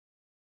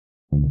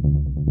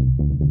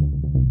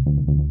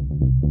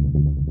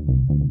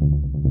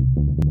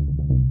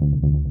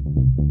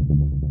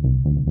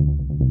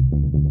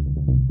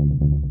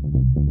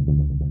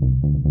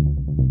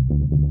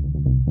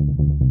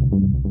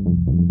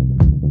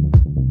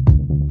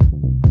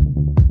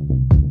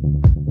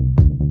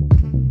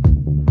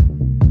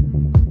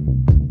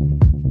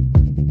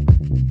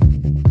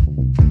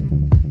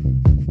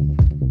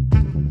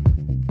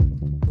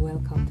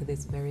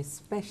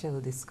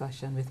Special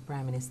discussion with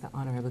Prime Minister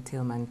Honorable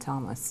Tillman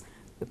Thomas.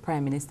 The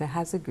Prime Minister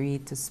has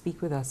agreed to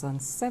speak with us on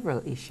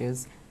several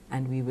issues,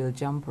 and we will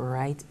jump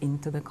right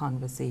into the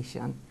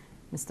conversation.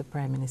 Mr.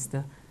 Prime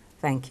Minister,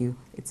 thank you.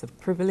 It's a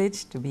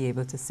privilege to be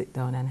able to sit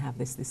down and have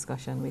this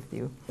discussion with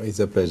you. It's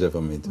a pleasure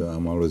for me too.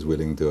 I'm always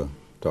willing to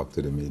talk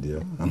to the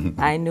media.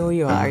 I know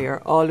you are.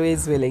 You're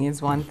always willing.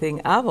 It's one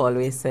thing I've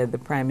always said. The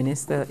Prime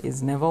Minister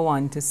is never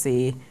one to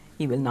say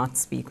he will not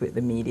speak with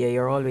the media.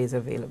 You're always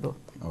available.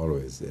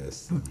 Always,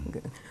 yes.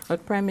 Good.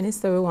 But Prime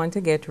Minister, we want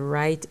to get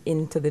right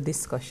into the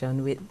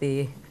discussion with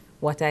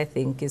what I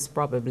think is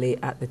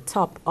probably at the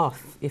top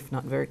of, if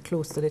not very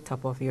close to the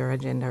top of your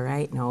agenda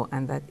right now,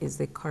 and that is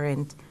the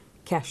current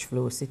cash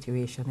flow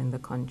situation in the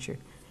country.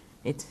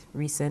 It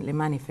recently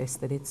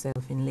manifested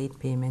itself in late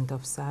payment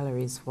of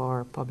salaries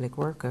for public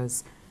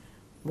workers.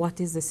 What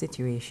is the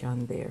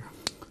situation there?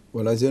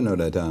 Well, as you know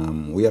that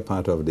we are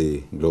part of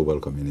the global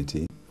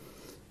community.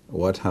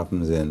 What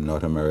happens in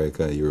North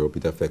America, Europe,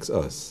 it affects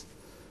us.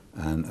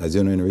 And as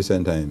you know, in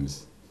recent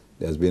times,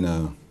 there's been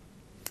a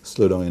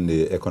slowdown in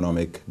the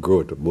economic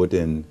growth, both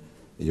in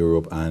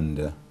Europe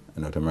and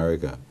North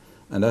America.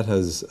 And that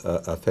has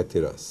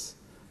affected us.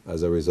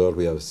 As a result,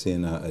 we have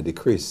seen a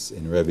decrease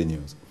in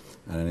revenues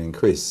and an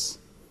increase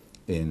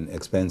in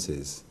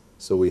expenses.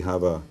 So we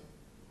have a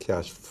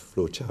cash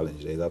flow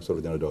challenge. There's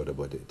absolutely no doubt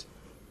about it.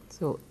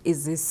 So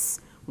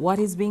what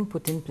is being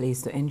put in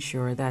place to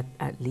ensure that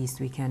at least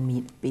we can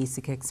meet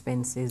basic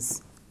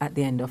expenses at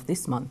the end of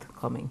this month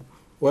coming?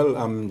 Well,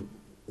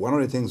 one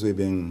of the things we've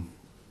been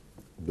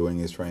doing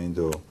is trying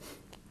to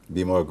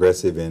be more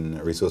aggressive in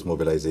resource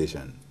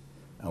mobilization.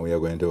 And we are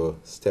going to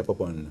step up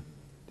on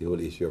the whole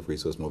issue of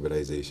resource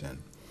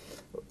mobilization.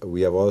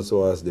 We have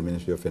also asked the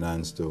Ministry of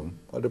Finance to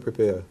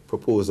prepare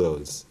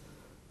proposals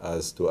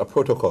as to a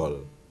protocol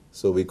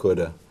so we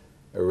could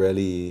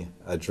really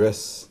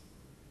address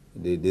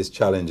these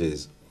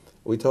challenges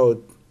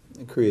without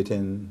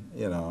creating,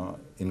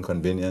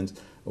 inconvenience.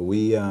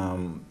 We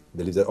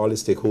believe that all the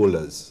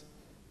stakeholders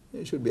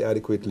should be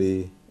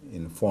adequately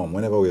informed.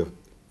 Whenever we're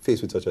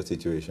faced with such a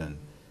situation,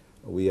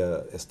 we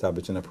are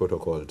establishing a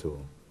protocol to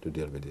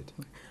deal with it.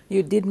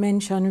 You did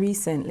mention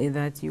recently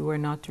that you were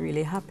not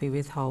really happy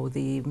with how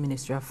the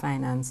Ministry of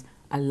Finance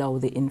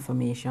allowed the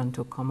information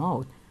to come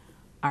out.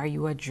 Are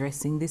you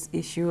addressing this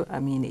issue? I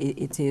mean,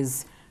 it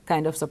is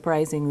kind of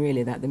surprising,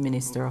 really, that the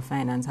Minister of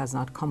Finance has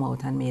not come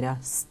out and made a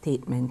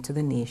statement to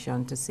the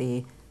nation to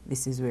say,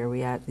 this is where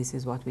we are, this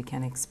is what we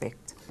can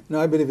expect.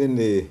 No, I believe in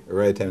the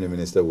right time the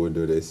Minister would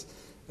do this.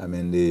 I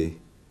mean, the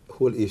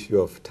whole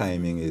issue of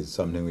timing is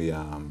something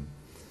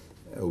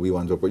we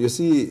want to put. You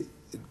see,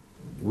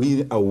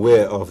 we are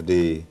aware of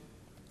the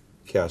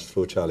cash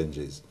flow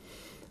challenges.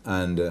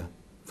 And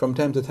from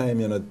time to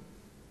time,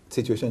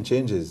 situation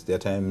changes. There are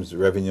times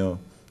revenue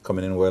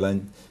coming in well,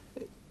 and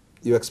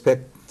you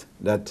expect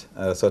that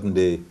a certain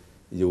day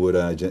you would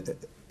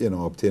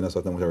obtain a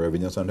certain amount of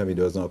revenue. Sometimes it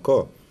does not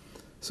occur.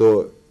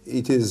 So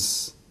it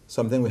is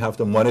something we have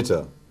to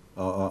monitor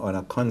on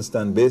a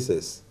constant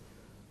basis.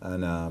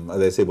 And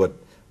as I say, but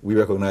we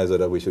recognize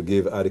that we should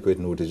give adequate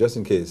notice just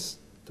in case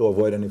to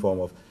avoid any form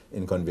of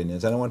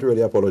inconvenience. And I want to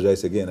really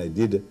apologize again. I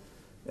did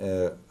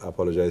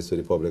apologize to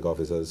the public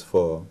officers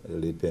for the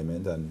late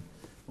payment, and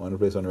I want to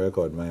place on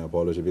record my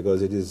apology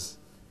because it is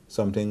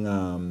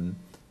something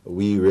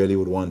we really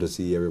would want to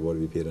see everybody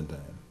be paid on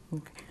time.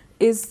 Okay.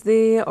 Is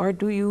there, or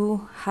do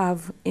you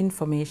have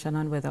information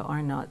on whether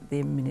or not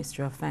the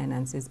Ministry of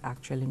Finance is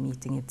actually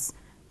meeting its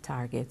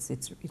targets,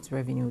 its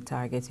revenue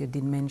targets? You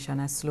did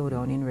mention a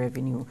slowdown in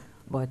revenue,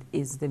 but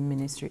is the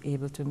ministry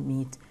able to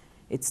meet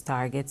its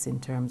targets in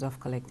terms of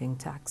collecting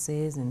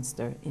taxes, in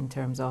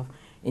terms of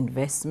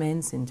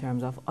investments, in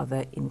terms of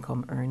other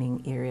income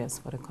earning areas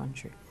for the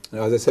country?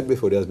 Now, as I said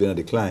before, there's been a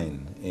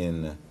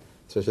decline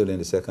especially in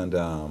the second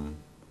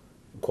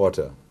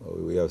quarter.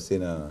 We have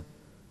seen a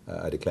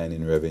decline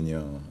in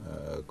revenue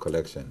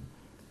collection.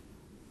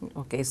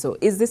 Okay, so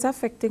is this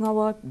affecting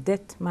our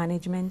debt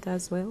management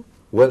as well?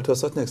 Well, to a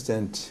certain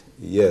extent,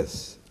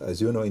 yes.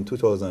 As you know, in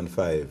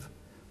 2005,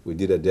 we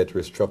did a debt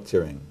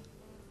restructuring,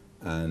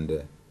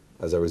 and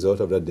as a result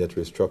of that debt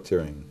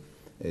restructuring,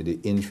 the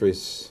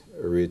interest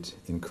rate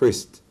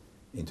increased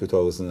in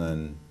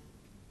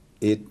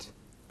 2008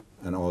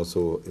 and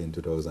also in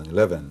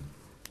 2011.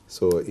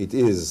 So it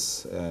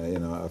is,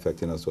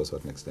 affecting us to a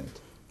certain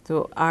extent.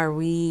 So are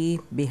we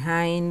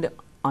behind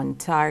on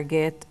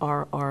target,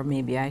 or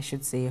maybe I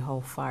should say,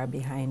 how far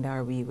behind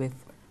are we with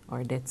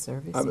our debt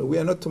service? We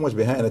are not too much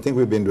behind. I think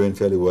we've been doing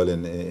fairly well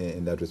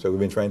in that respect. We've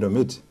been trying to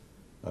meet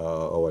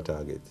our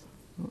target.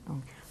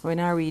 When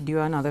are we due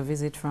another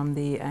visit from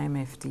the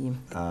IMF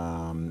team?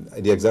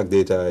 The exact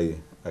date I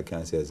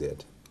can't say as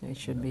yet. It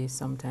should be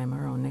sometime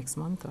around next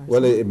month or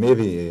Well, so. it may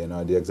be,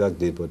 the exact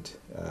date, but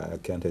I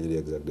can't tell you the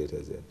exact date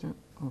as yet.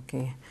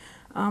 Okay.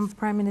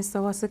 Prime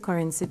Minister, what's the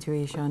current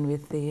situation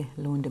with the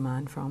loan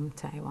demand from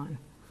Taiwan?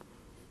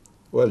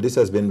 Well, this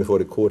has been before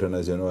the court, and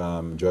as you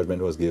know,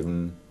 judgment was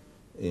given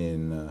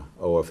in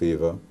our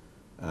favor,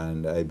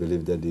 and I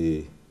believe that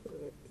the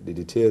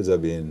details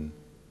have been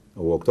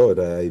worked out.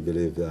 I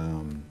believe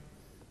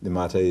the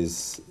matter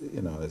is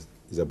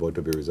about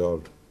to be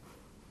resolved.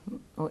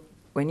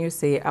 When you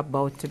say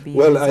about to be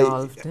well,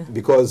 resolved?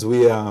 Because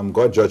we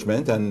got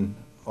judgment, and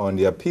on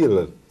the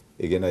appeal,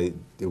 again,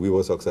 we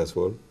were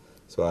successful.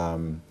 So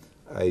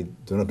I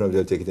do not know if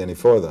they'll take it any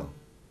further,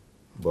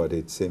 but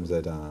it seems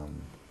that...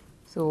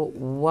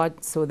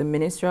 So the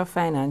Minister of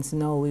Finance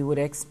now we would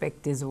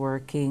expect is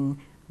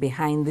working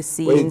behind the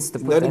scenes to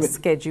put a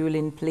schedule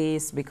in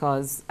place,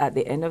 because at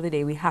the end of the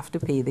day we have to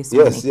pay this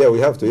money. Yes, yeah, we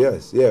have to,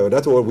 yes. Yeah,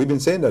 that's what we've been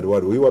saying, that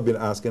what we have been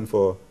asking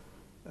for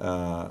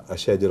a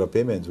schedule of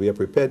payments. We are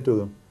prepared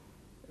to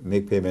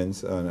make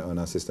payments on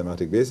a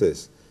systematic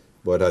basis.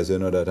 But as you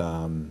know that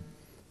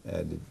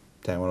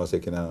Taiwan was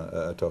taking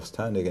a tough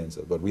stand against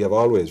us. But we have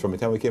always, from the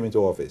time we came into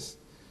office,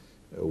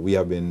 we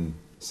have been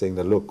saying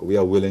that, look, we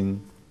are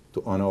willing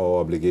to honor our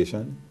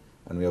obligation,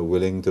 and we are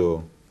willing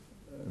to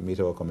meet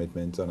our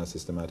commitments on a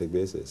systematic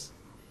basis.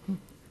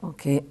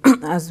 Okay,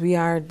 as we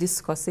are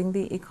discussing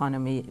the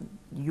economy,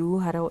 you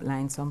had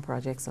outlined some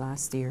projects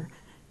last year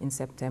in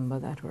September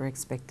that were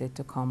expected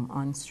to come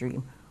on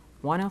stream.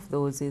 One of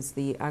those is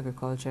the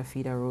agriculture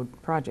feeder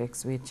road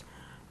projects, which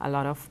a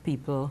lot of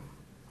people,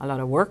 a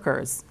lot of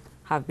workers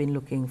have been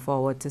looking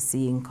forward to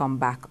seeing come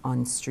back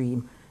on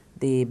stream.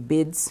 The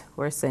bids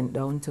were sent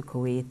down to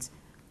Kuwait.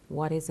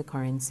 What is the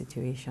current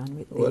situation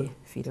with the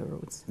feeder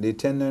roads? The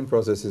tendering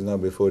process is now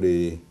before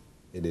the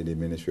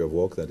Ministry of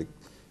Works, that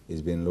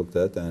is being looked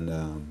at,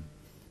 and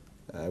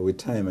with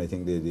time, I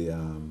think the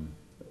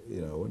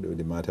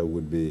matter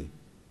would be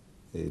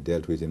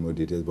dealt with in more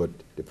detail. But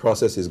the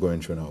process is going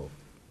through now.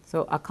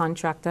 So a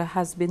contractor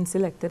has been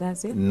selected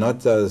as it?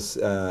 Not as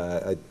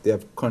they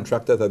have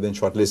contractors have been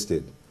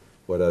shortlisted,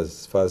 but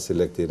as far as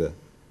selected.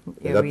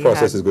 That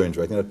process is going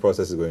through. I think that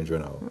process is going through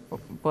now.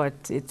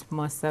 But it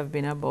must have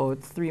been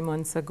about 3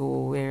 months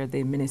ago where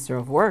the Minister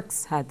of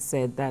Works had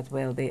said that,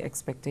 well, they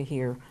expect to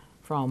hear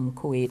from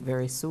Kuwait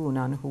very soon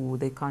on who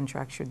the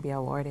contract should be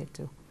awarded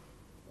to.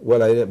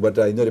 Well, but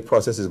I know the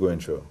process is going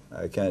through.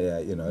 I can't,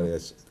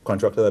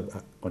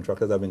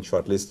 contractors have been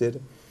shortlisted,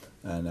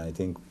 and I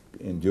think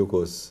in due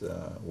course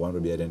one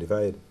will be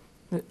identified.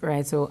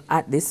 Right, so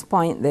at this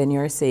point then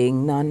you're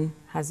saying none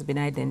has been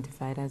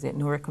identified as yet,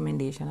 no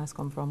recommendation has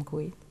come from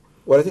Kuwait?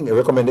 Well, I think a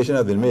recommendation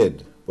has been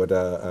made, but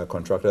a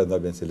contractor has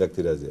not been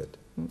selected as yet.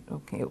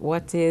 Okay,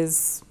 what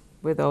is,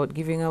 without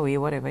giving away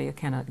whatever you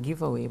cannot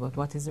give away, but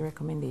what is the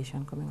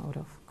recommendation coming out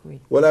of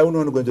Kuwait? Well, I wouldn't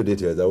want to go into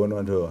details. I wouldn't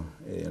want to,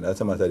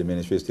 that's a matter the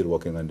ministry is still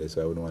working on this,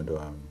 so I wouldn't want to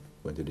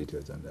go into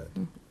details on that.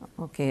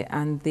 Okay,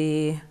 and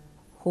the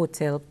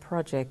hotel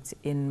project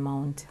in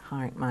Mount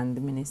Hartman,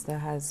 the minister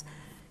has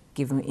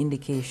given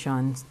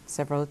indications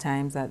several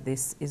times that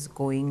this is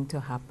going to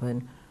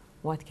happen.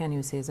 What can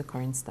you say is the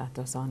current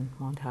status on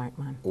Mount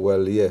Hartman?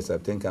 Well, yes, I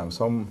think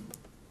some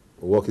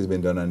work has been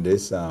done on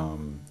this. A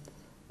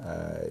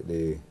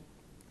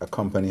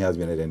company has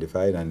been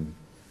identified and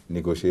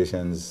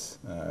negotiations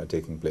are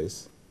taking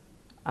place.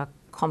 A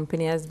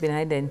company has been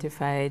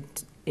identified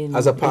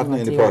as a partner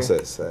in the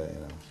process.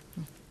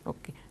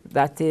 Okay,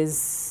 that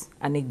is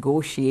a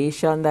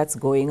negotiation that's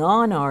going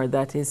on, or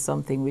that is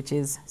something which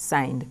is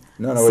signed?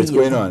 No, it's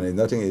going on.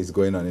 Nothing is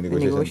going on. The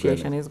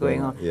negotiation is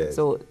going on. Yes.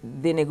 So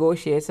the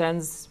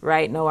negotiations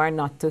right now are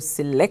not to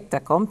select a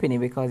company,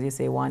 because you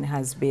say one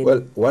has been...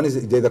 Well, one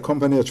is there's a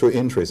company through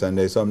interest, and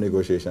there's some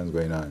negotiations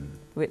going on.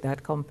 With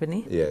that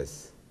company?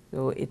 Yes.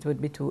 So it would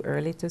be too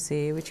early to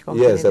say which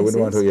company I wouldn't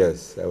want to,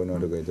 yes. I wouldn't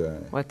want to go into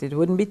it. But it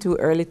wouldn't be too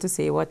early to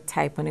say what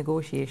type of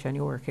negotiation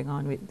you're working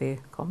on with the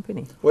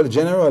company? Well,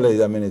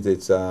 generally, I mean,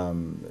 it's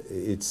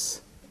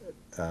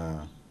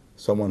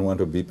someone who want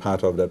to be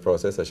part of that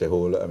process, a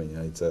shareholder. I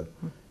mean,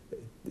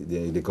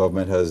 the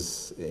government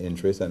has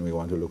interest, and we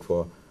want to look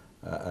for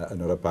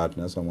another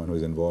partner, someone who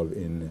is involved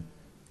in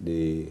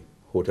the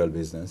hotel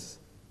business.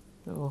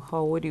 So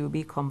how would you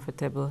be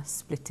comfortable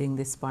splitting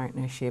this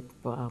partnership,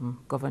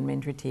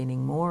 government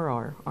retaining more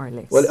or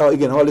less? Well,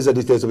 again, all these are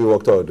details to be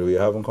worked out. We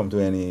haven't come to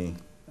any,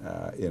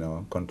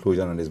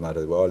 conclusion on these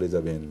matters, but all these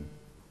have been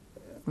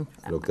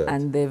looked at.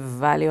 And the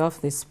value of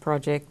this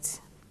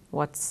project,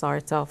 what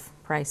sort of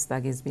price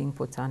tag is being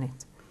put on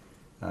it?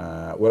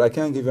 Well, I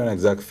can't give you an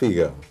exact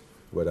figure,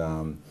 but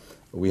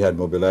we had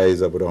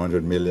mobilized about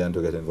 100 million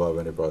to get involved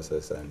in the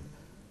process, and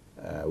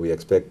we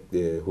expect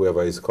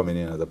whoever is coming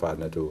in as a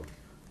partner to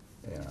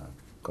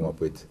come up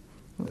with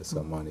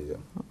some money.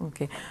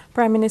 Okay.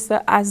 Prime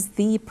Minister, as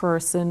the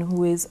person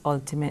who is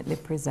ultimately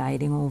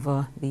presiding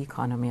over the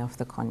economy of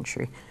the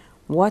country,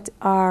 what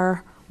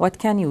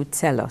can you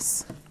tell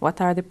us? What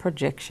are the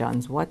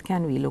projections? What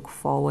can we look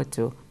forward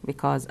to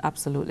because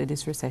absolutely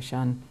this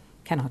recession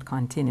cannot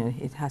continue.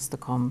 It has to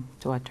come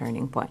to a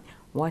turning point.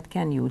 What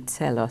can you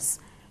tell us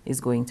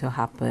is going to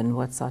happen?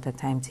 What sort of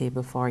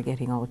timetable for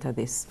getting out of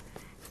this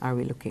are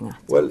we looking at?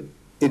 Well,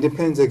 it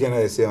depends, again,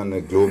 I say, on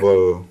the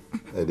global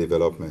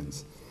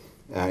developments.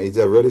 It's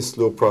a really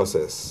slow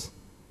process.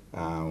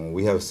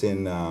 We have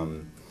seen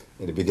in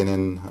the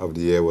beginning of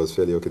the year was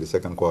fairly okay. The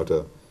second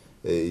quarter,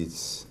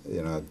 it's,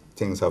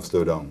 things have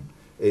slowed down.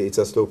 It's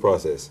a slow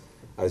process.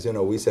 As you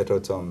know, we set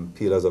out some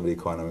pillars of the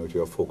economy which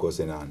we are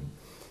focusing on.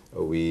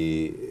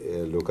 We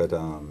look at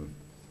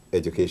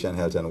education,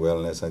 health, and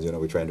wellness, and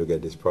we're trying to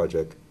get this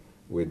project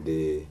with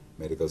the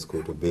medical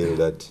school to build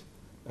that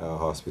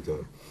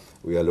hospital.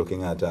 We are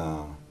looking at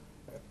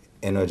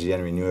energy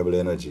and renewable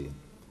energy.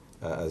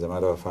 As a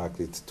matter of fact,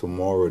 it's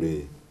tomorrow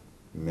the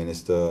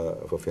Minister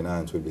for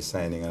Finance will be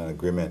signing an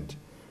agreement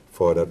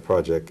for that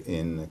project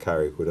in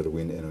Carrick, that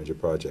wind energy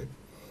project.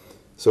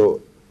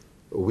 So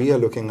we are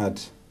looking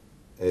at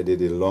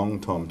the long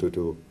term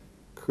to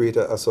create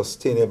a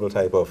sustainable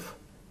type of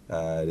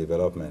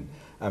development.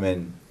 I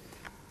mean,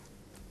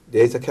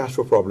 there is a cash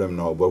flow problem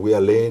now, but we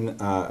are laying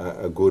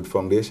a good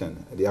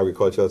foundation. The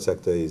agricultural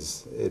sector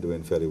is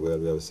doing fairly well.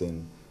 We have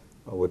seen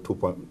over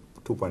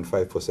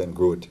 2.5%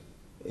 growth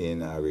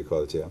in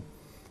agriculture.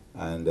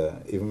 And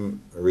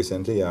even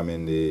recently, I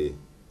mean, the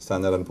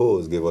Standard &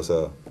 Poor's gave us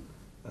a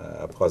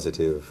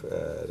positive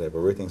type of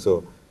rating.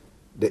 So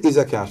there is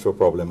a cash flow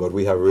problem, but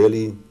we have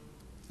really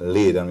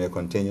laid and we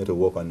continue to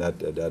work on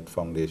that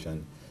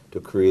foundation to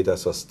create a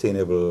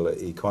sustainable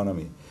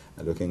economy.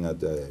 And looking at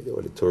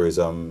the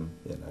tourism,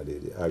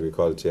 the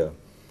agriculture,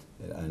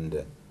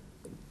 and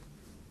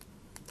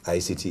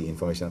ICT,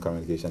 information and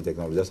communication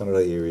technology, that's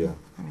another area.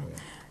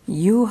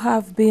 You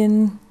have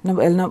been,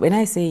 when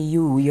I say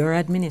you, your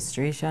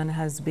administration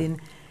has been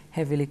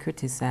heavily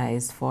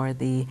criticized for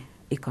the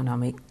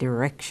economic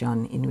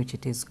direction in which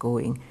it is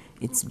going.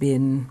 It's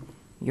been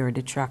your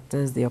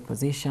detractors, the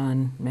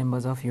opposition,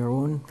 members of your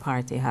own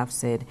party have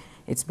said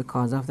it's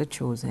because of the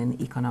chosen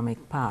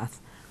economic path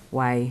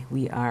why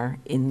we are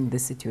in the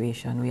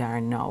situation we are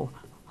now.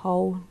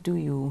 How do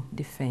you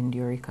defend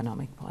your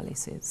economic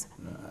policies?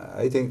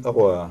 I think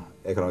our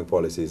economic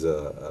policies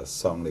are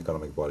sound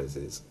economic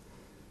policies.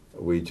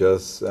 We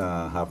just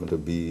happen to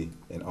be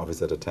in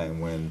office at a time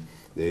when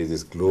there is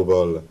this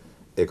global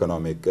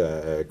economic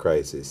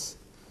crisis.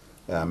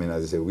 I mean,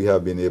 as I say, we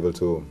have been able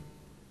to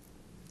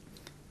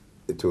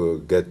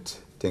get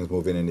things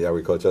moving in the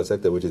agricultural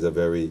sector, which is a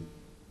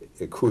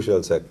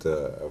crucial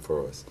sector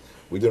for us.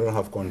 We do not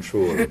have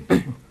control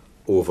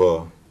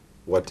over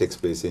what takes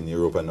place in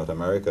Europe and North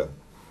America,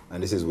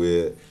 and this is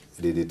where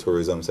the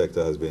tourism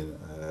sector has been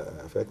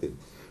affected.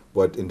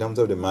 But in terms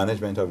of the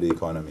management of the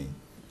economy,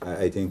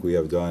 I think we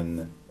have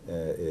done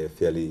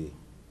fairly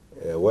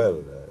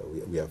well.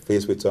 We are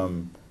faced with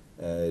some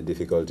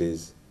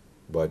difficulties,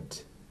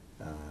 but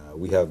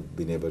we have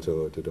been able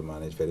to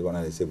manage fairly well.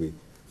 And I say we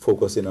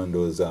focusing on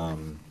those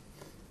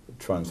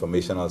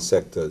transformational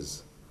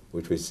sectors,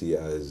 which we see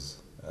as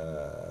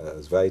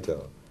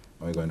vital.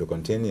 And we're going to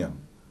continue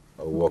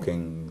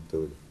working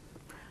to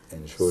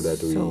ensure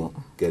that we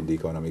get the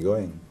economy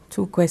going.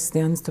 Two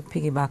questions to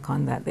piggyback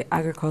on that. The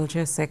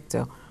agriculture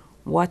sector.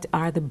 What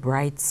are the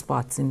bright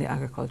spots in the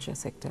agriculture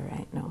sector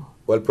right now?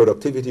 Well,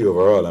 productivity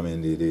overall, I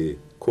mean, the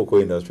cocoa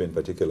industry in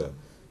particular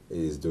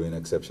is doing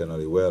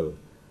exceptionally well.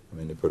 I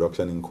mean, the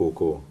production in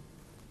cocoa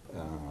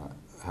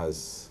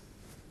is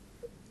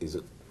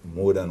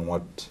more than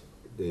what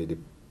the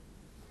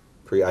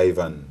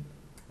pre-Ivan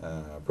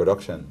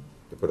production.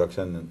 The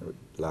production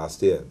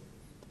last year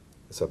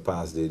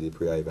surpassed the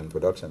pre-Ivan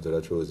production, so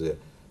that shows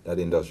that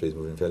industry is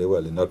moving fairly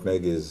well. The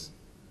nutmeg is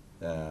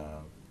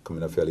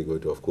coming up fairly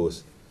good, of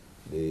course.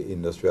 The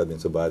industry has been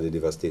so badly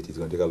devastated, it's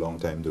going to take a long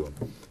time to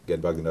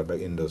get back the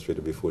nutmeg industry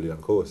to be fully on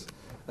course.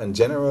 And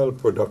general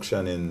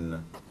production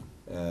in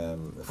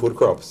food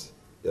crops,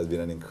 there's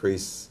been an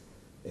increase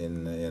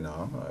in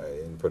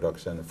in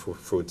production,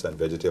 fruits and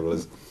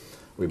vegetables.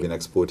 We've been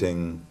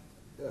exporting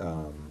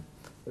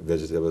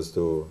vegetables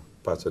to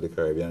parts of the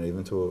Caribbean and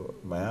even to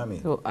Miami.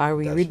 So are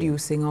we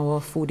reducing our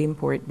food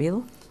import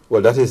bill?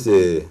 Well, that is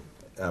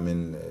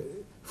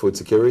food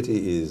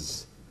security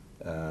is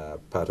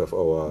part of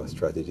our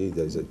strategy.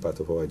 That is a part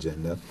of our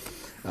agenda.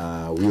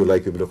 We would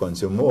like people to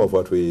consume more of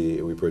what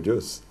we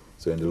produce.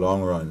 So in the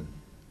long run,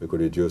 we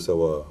could reduce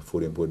our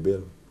food import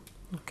bill.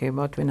 Okay,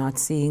 but we're not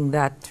seeing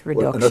that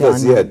reduction not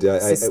as yet.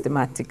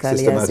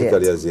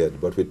 systematically as yet.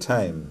 But with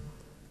time,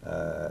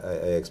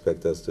 I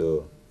expect us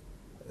to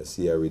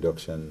see a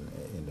reduction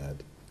in that.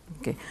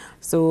 Okay,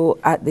 so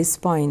at this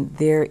point,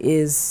 there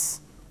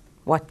is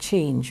what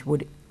change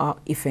would,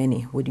 if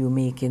any, would you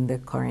make in the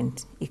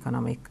current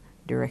economic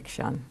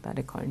direction that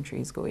the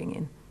country is going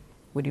in?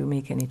 Would you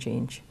make any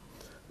change?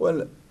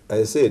 Well, as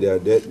I say, there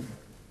are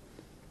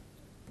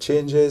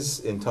changes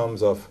in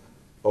terms of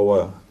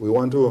we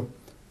want to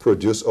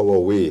produce our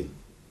way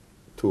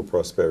to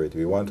prosperity.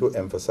 We want to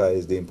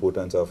emphasize the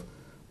importance of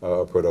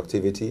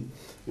productivity.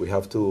 We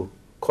have to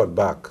cut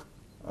back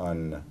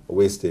on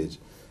wastage,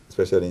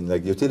 especially in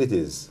like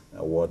utilities.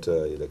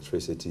 water,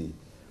 electricity,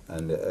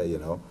 and you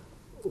know,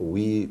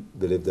 we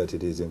believe that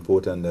it is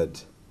important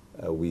that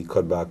we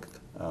cut back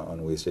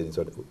on wastage in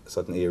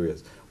certain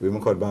areas. We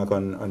even cut back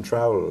on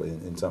travel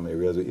in some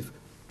areas. If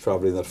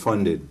travel is not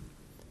funded,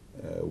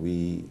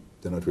 we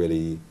do not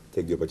really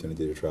take the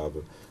opportunity to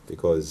travel,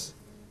 because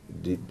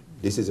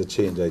this is a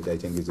change I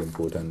think is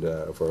important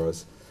for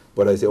us.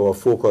 But I say our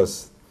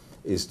focus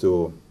is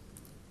to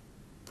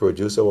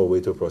produce our way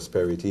to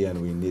prosperity,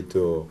 and we need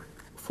to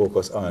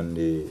focus on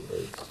the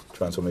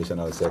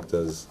transformational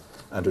sectors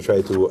and to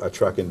try to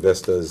attract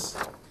investors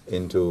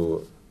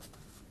into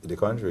the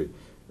country.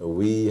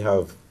 We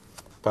have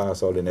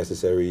passed all the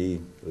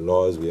necessary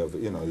laws. We have,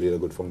 you know, laid a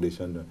good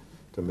foundation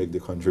to make the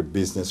country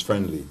business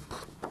friendly.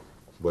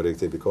 But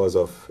because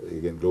of,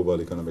 again, global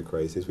economic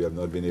crisis, we have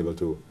not been able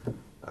to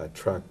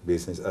attract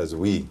business as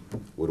we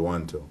would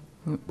want to.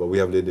 But we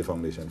have laid the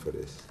foundation for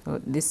this.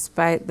 So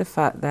despite the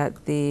fact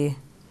that the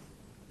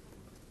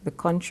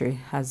country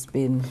has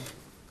been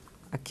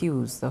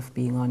accused of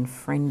being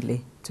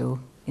unfriendly to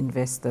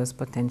investors,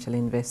 potential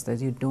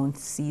investors, you don't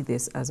see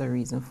this as a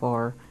reason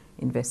for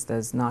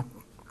investors not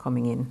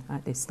coming in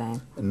at this time?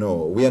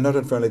 No, we are not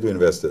unfriendly to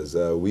investors.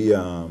 We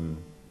are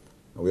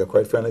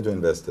quite friendly to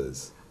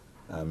investors.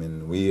 I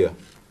mean, we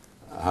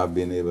have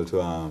been able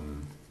to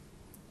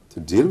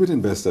deal with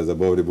investors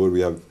above the board.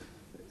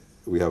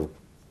 We have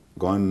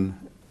gone,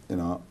 you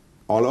know,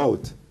 all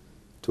out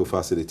to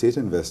facilitate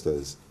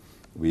investors.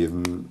 We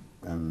even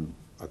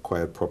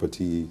acquired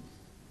property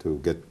to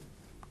get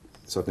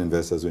certain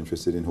investors who are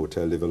interested in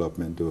hotel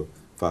development to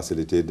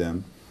facilitate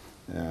them.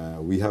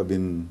 We have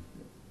been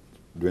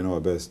doing our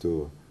best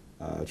to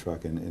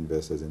attract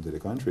investors into the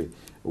country.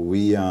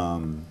 We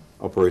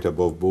operate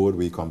above board.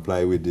 We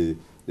comply with the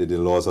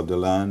laws of the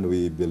land.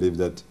 We believe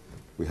that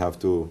we have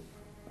to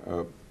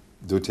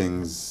do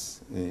things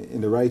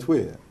in the right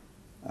way.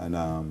 And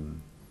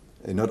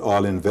not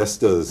all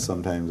investors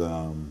sometimes,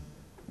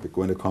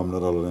 when they come,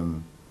 not all of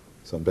them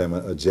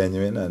sometimes are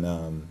genuine,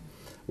 and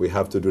we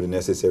have to do the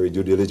necessary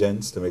due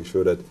diligence to make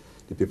sure that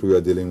the people we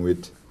are dealing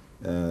with,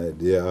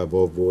 they are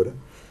above board.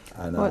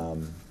 And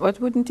what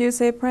wouldn't you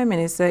say, Prime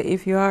Minister,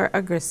 if you are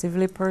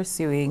aggressively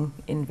pursuing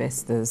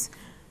investors,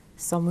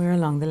 somewhere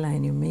along the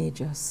line you may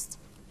just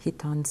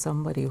hit on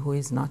somebody who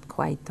is not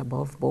quite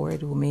above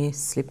board, who may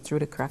slip through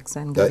the cracks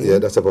and get yeah,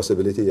 that's a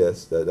possibility,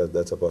 yes.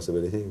 That's a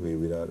possibility.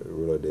 We don't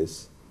rule out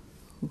this.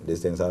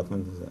 These things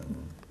happen.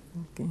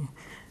 Okay.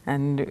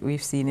 And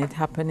we've seen it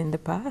happen in the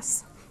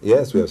past?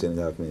 Yes, we have seen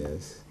it happen,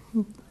 yes.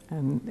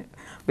 And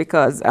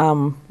because,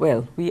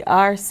 well, we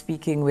are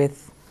speaking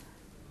with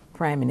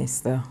Prime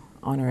Minister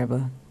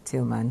Honorable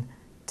Tillman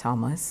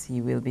Thomas.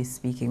 He will be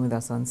speaking with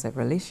us on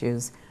several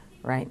issues.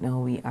 Right now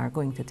we are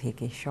going to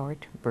take a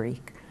short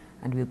break,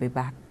 and we'll be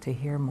back to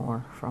hear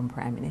more from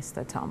Prime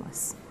Minister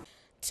Thomas.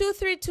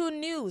 232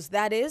 News,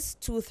 that is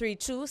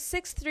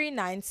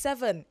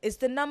 232-6397, is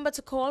the number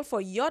to call for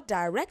your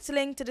direct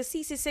link to the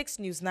CC6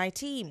 Newsnight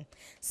team.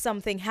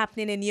 Something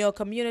happening in your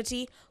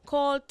community,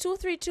 call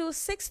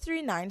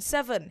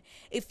 232-6397.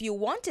 If you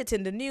want it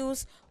in the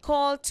news,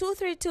 call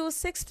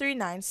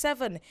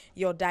 232-6397,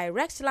 your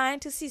direct line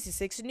to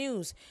CC6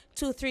 News.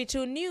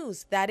 232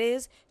 News, that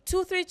is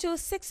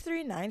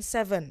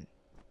 232-6397.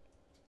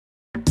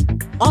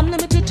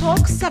 Unlimited talk,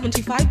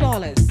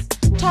 $75.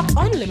 Talk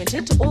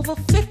unlimited to over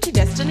 50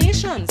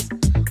 destinations.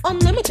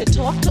 Unlimited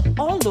talk to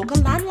all local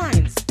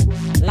landlines.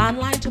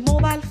 Landline to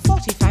mobile,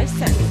 45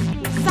 cents.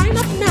 Sign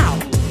up now.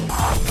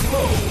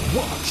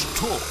 Watch,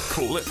 talk,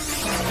 click.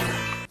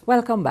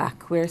 Welcome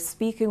back. We're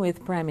speaking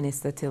with Prime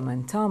Minister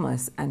Tillman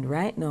Thomas, and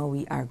right now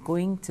we are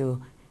going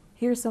to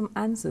hear some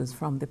answers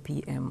from the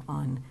PM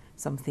on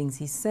some things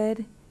he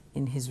said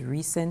in his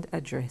recent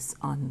address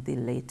on the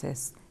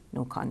latest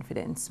no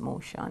confidence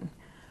motion.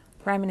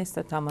 Prime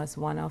Minister Thomas,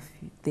 one of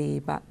the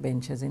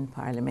backbenchers in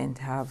Parliament,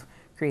 have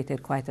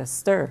created quite a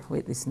stir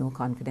with this no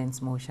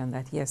confidence motion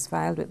that he has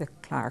filed with the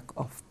Clerk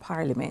of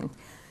Parliament.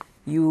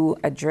 You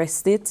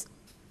addressed it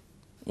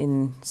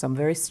in some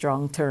very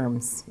strong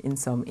terms in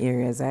some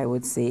areas, I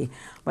would say,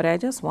 but I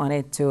just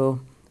wanted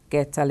to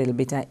get a little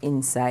bit of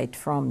insight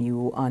from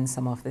you on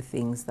some of the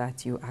things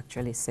that you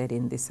actually said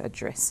in this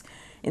address.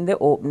 In the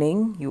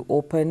opening, you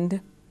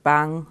opened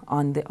bang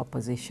on the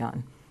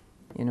opposition,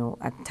 you know,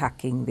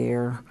 attacking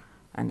their,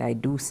 and I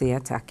do say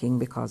attacking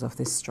because of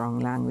the strong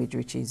language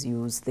which is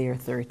used, their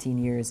 13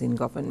 years in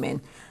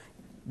government.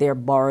 Their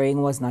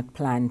borrowing was not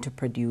planned to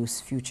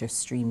produce future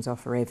streams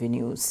of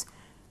revenues.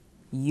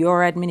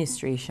 Your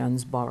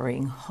administration's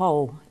borrowing,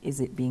 how is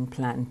it being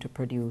planned to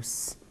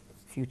produce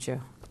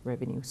future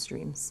revenue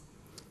streams?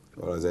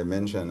 Well, as I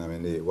mentioned, I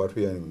mean, what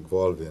we are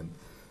involved in,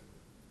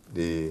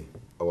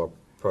 our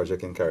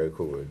project in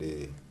Carriacou,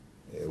 the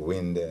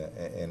wind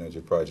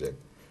energy project,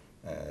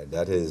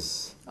 that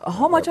is...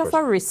 How much of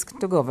a risk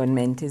to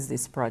government is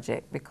this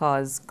project?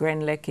 Because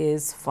Grenlec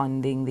is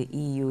funding, the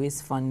EU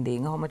is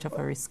funding. How much of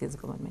a risk is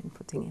government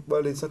putting in?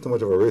 Well, it's not too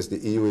much of a risk. The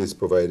EU is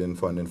providing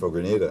funding for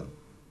Grenada,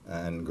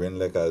 and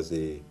Grenlec, as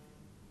the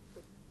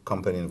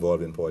company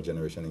involved in power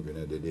generation in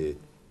Grenada,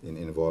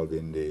 involved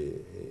in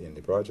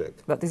the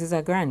project. But this is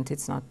a grant,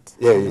 it's not...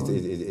 Yeah,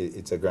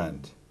 it's a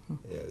grant,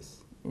 yes.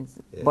 Yes.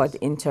 But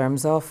in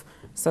terms of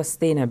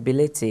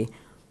sustainability,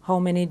 how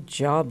many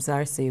jobs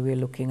are, say, we're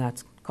looking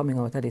at coming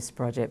out of this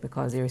project?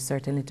 Because there is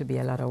certainly to be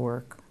a lot of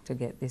work to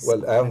get this.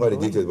 Well, I haven't got the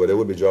details, but there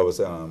will be jobs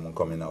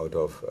coming out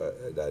of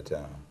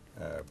that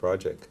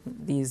project.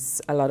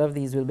 A lot of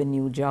these will be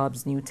new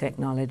jobs, new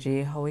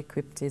technology. How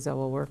equipped is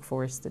our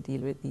workforce to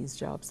deal with these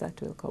jobs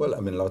that will come? Well, I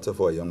mean, lots of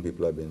our young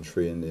people have been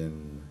trained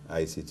in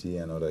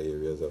ICT and other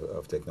areas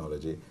of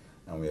technology,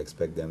 and we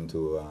expect them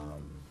to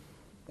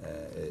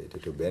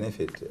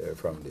benefit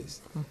from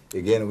this.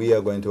 Again, we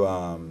are going to,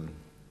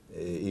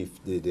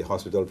 if the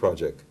hospital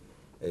project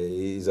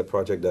is a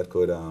project that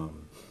could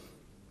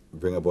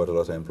bring about a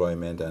lot of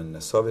employment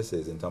and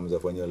services in terms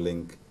of when you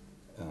link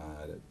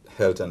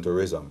health and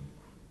tourism,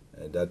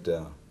 that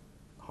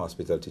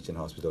teaching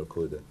hospital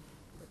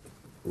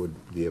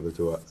would be able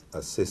to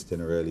assist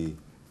in really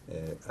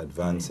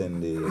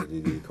advancing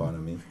the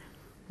economy.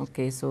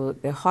 Okay, so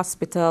the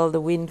hospital, the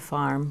wind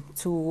farm,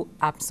 two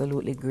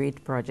absolutely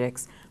great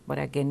projects, but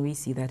again, we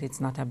see that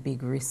it's not a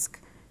big risk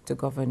to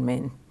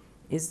government.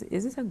 Is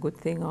it a good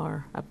thing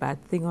or a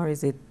bad thing, or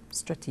is it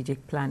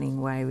strategic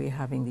planning why we're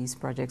having these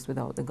projects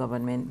without the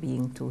government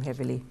being too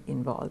heavily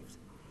involved?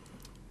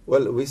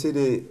 Well, we see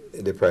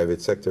the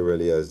private sector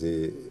really as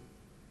the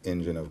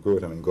engine of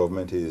growth. I mean,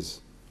 government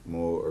is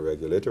more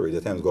regulatory.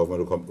 At times,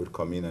 government would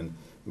come in and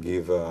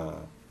give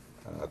a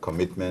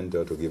commitment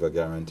or to give a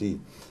guarantee.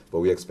 But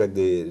we expect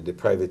the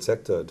private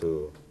sector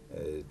to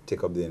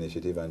take up the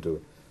initiative and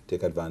to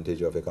take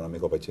advantage of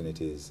economic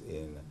opportunities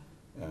in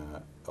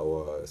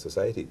our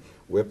society.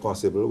 Where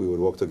possible, we would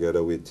work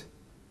together with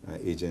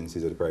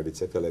agencies of the private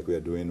sector like we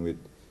are doing with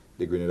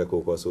the Grenada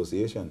Cocoa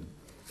Association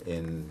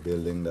in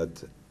building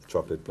that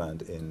chocolate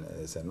plant in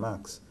St.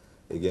 Mark's.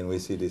 Again, we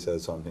see this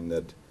as something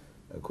that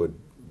could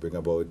bring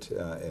about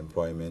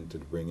employment, to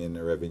bring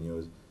in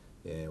revenues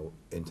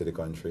into the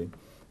country.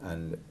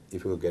 And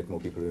if we could get more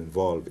people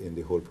involved in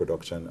the whole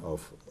production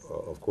of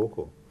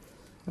cocoa,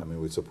 I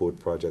mean, we support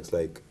projects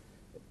like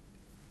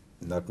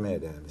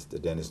Nutmeg and Mr.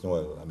 Dennis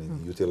Noel. I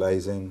mean,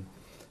 utilizing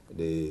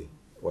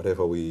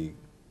whatever we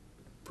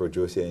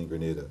produce here in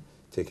Grenada,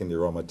 taking the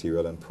raw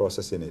material and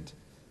processing it.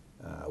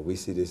 We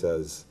see this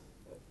as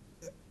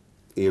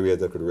areas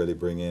that could really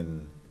bring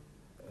in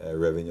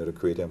revenue to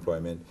create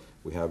employment.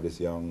 We have this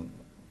young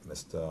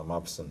Mr.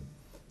 Mopson,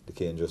 the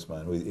cane juice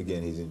man, who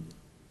again, he's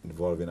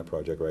involved in a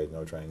project right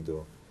now trying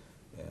to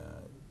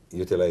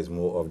utilize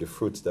more of the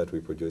fruits that we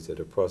produce here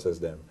to process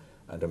them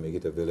and to make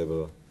it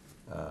available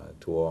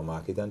to our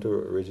market and to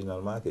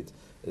regional market.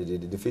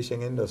 The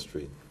fishing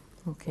industry.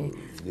 Okay.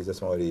 These are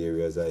some of the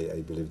areas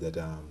I believe that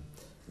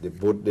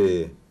both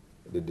the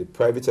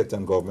private sector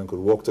and government could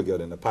work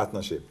together in a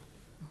partnership.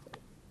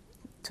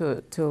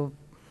 To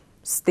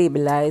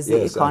stabilize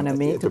the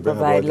economy, to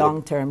provide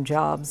long-term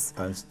jobs.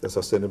 And a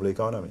sustainable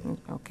economy.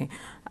 Okay.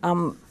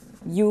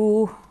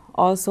 You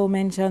also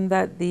mentioned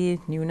that the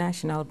New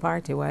National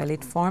Party, while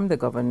it formed the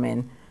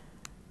government,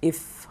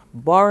 if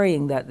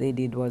borrowing that they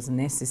did was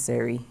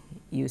necessary,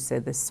 you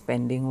said the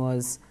spending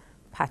was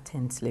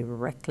patently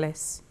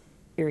reckless,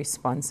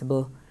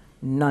 irresponsible,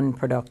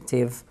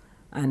 non-productive,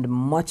 and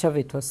much of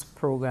it was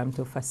programmed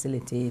to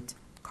facilitate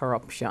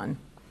corruption.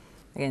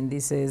 Again,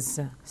 this is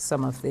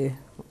some of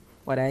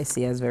what I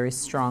see as very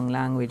strong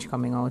language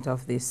coming out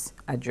of this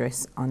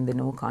address on the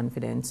no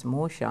confidence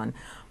motion.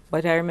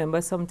 But I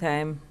remember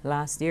sometime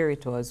last year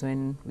it was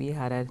when we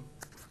had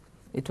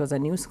it was a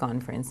news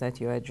conference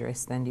that you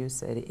addressed, and you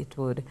said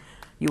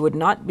you would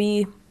not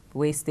be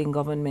wasting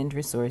government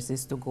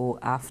resources to go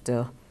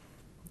after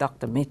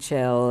Dr.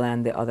 Mitchell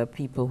and the other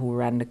people who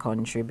ran the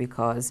country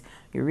because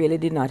you really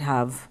did not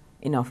have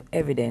enough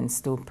evidence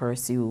to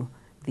pursue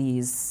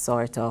these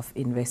sort of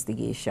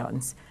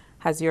investigations.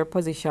 Has your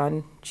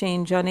position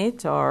changed on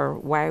it, or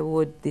why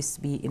would this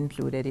be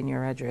included in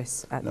your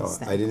address at this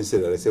time? No, I didn't say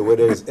that. I said where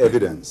there is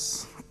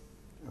evidence,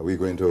 are we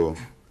going to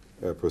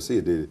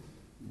proceed?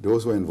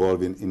 Those who are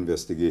involved in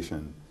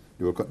investigation,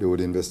 they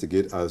would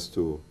investigate as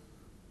to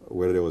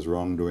whether there was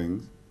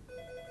wrongdoing.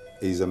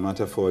 It is a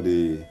matter for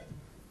the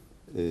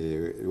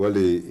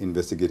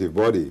investigative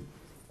body.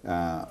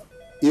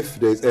 If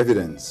there is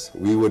evidence,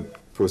 we would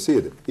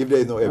proceed. If there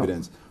is no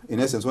evidence, in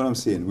essence, what I'm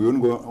saying, we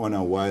wouldn't go on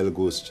a wild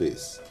goose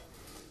chase.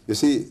 You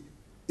see,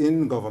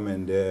 in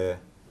government, there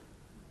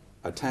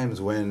are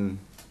times when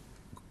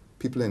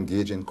people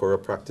engage in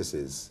corrupt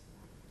practices,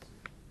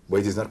 but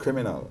it is not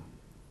criminal.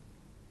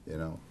 You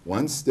know,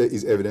 once there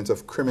is evidence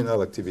of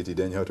criminal activity,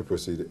 then you have to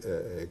proceed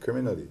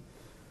criminally.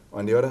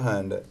 On the other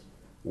hand,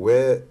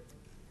 where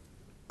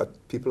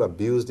people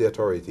abuse the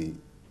authority,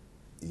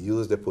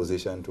 use their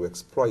position to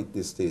exploit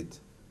the state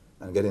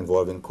and get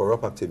involved in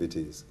corrupt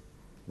activities,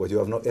 but you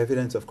have no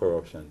evidence of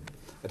corruption,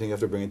 I think you have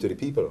to bring it to the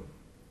people.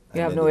 You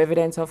have no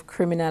evidence of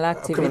criminal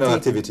activity. Criminal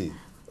activity,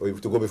 or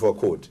to go before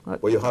court.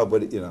 But you have,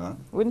 but you know.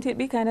 Wouldn't it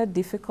be kind of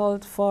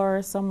difficult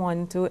for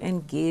someone to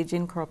engage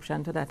in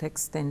corruption to that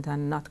extent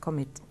and not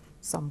commit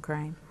some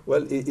crime?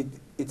 Well,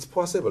 it's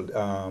possible.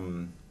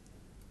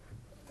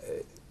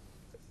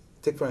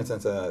 take for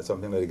instance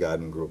something like the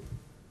Garden Group.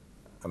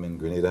 I mean,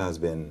 Grenada has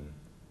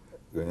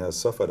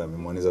suffered. I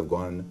mean, monies have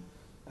gone,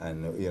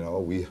 and you know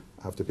we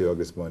have to pay all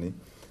this money.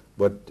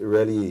 But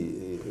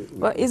really,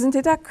 but isn't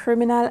it a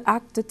criminal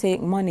act to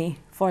take money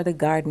for the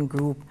Garden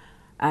Group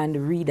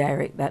and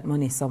redirect that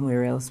money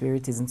somewhere else where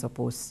it isn't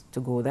supposed to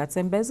go? That's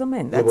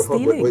embezzlement. That's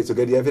stealing. But to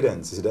get the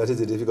evidence, see, that is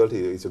the difficulty.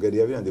 Is to get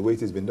the evidence. The way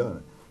it has been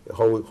done.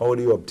 How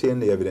do you obtain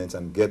the evidence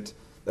and get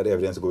that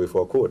evidence to go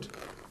before court?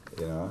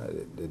 You know,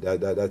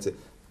 that's it.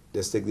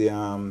 Just take the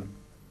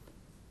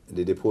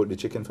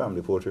chicken farm,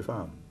 the poultry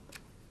farm.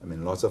 I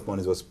mean, lots of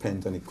money was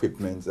spent on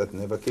equipment that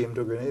never came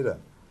to Grenada.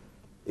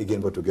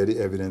 Again, but to get the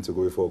evidence to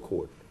go before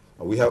court.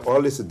 And we have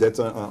all this debt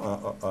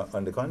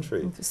on the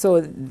country.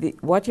 So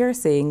what you're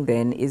saying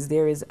then is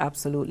there is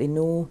absolutely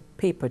no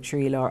paper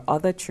trail or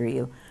other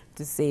trail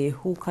to say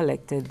who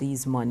collected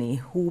these money,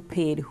 who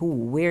paid who,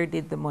 where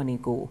did the money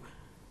go.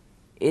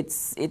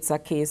 It's a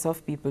case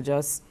of people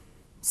just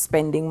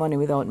spending money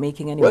without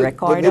making any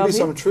record of it. There may be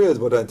some trails,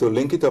 but to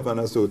link it up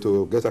and also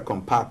to get a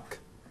compact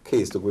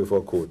case to go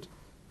before court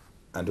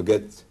and to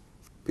get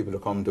people to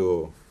come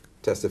to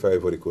testify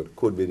before the court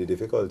could be the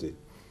difficulty.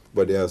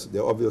 But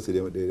obviously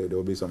there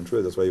will be some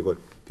trails. That's why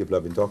people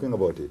have been talking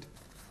about it.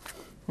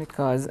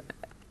 Because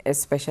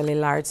especially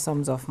large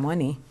sums of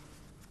money,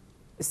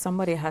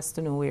 somebody has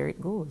to know where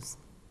it goes.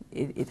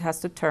 It has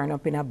to turn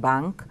up in a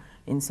bank,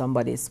 in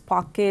somebody's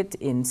pocket,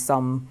 in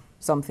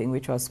something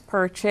which was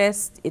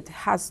purchased. It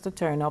has to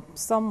turn up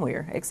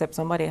somewhere, except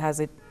somebody has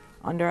it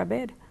under a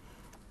bed.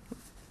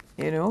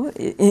 You know,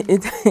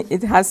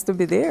 it has to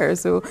be there.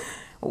 So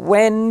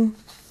when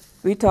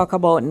we talk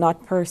about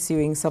not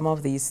pursuing some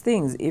of these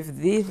things,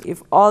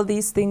 if all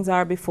these things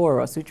are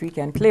before us, which we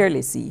can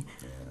clearly see,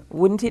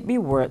 wouldn't it be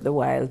worth the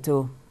while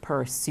to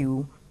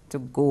pursue, to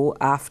go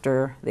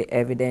after the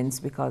evidence,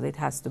 because it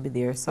has to be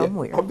there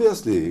somewhere? Yeah,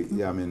 obviously,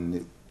 yeah, I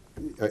mean,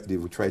 they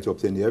would try to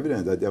obtain the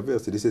evidence.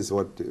 Obviously, this is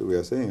what we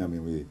are saying. I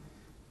mean,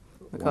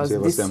 because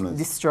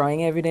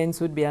destroying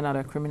evidence would be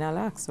another criminal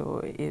act.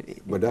 So,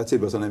 but that's it.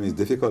 But sometimes it's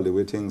difficult the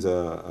way things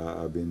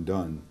are being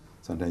done.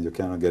 Sometimes you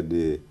cannot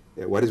get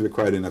what is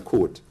required in a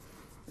court.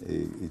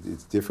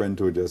 It's different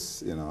to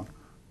just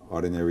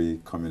ordinary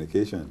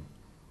communication.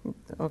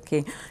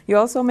 Okay. You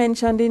also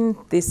mentioned in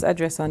this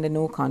address on the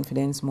no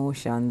confidence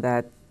motion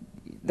that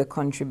the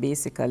country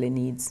basically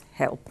needs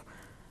help.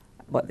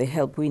 But the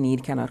help we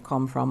need cannot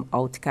come from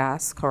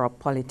outcasts, corrupt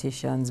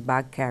politicians,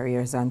 bag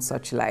carriers, and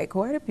such like.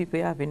 What are the people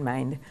you have in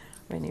mind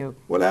when you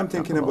Well, I'm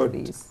thinking about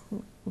these?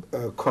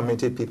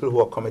 Committed people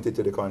who are committed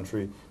to the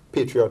country,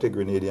 patriotic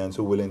Grenadians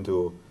who are willing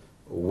to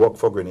work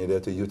for Grenada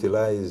to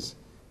utilize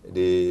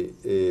the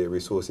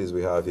resources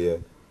we have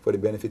here for the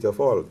benefit of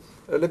all.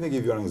 Let me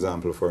give you an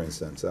example, for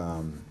instance.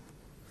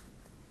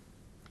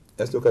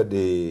 Let's look at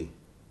the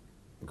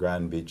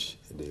Grand Beach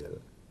deal.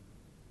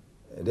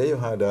 There you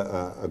had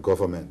a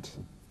government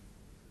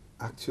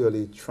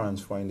actually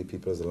transferring the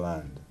people's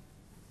land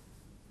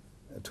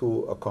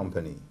to a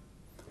company,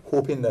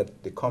 hoping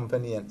that the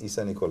company and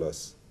Eastern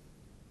Nicholas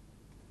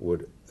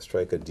would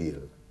strike a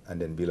deal and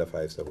then build a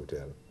five-star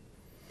hotel.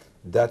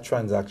 That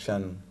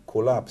transaction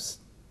collapsed,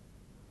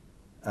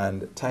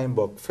 and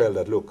Timebok felt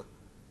that, look,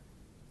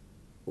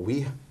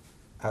 we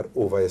had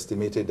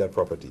overestimated that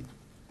property,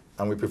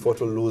 and we prefer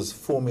to lose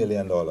 $4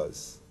 million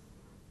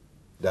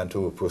than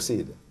to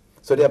proceed.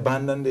 So they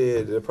abandoned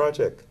the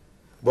project.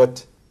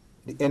 But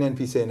the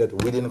NNP saying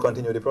that we didn't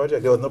continue the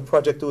project. There was no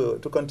project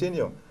to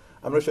continue.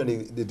 I'm not sure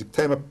the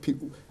time of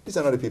people, these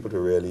are not the people to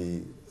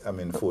really,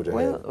 forge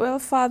ahead. Well,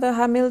 Father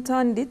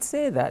Hamilton did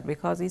say that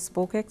because he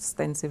spoke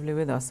extensively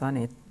with us on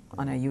it,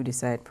 on a You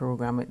Decide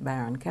program with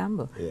Byron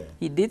Campbell. Yeah.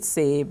 He did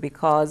say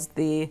because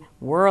the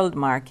world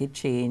market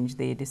changed,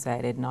 they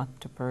decided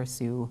not to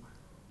pursue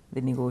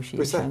the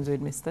negotiations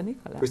with Mr.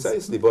 Nicholas.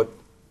 Precisely, but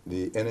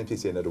the NNP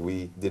saying that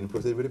we didn't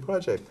proceed with the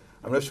project.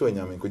 I'm not sure,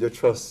 could you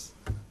trust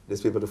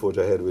these people to forge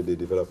ahead with the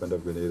development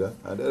of Grenada?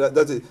 And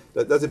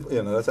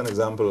that's an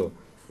example.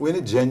 We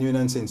need genuine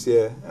and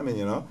sincere.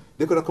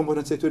 They could have come out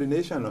and say to the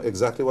nation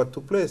exactly what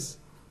took place,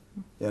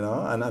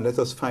 and let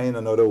us find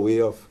another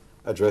way of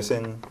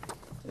addressing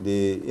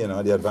the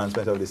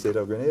advancement of the state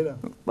of Grenada.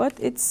 But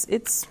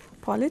it's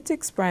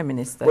politics, Prime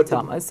Minister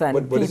Thomas,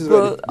 and but this is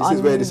where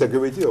I disagree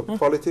with you.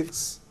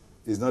 Politics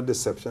is not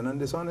deception and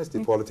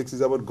dishonesty. Politics is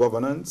about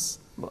governance.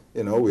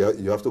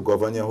 You have to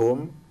govern your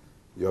home,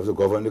 you have to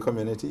govern the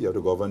community, you have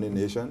to govern the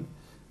nation,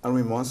 and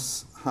we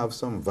must have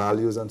some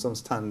values and some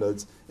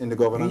standards in the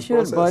governance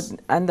process.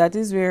 And that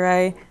is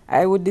where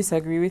I would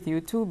disagree with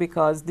you too,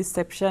 because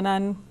deception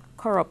and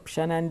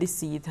corruption and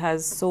deceit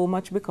has so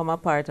much become a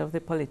part of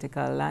the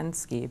political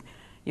landscape.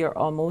 You're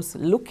almost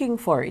looking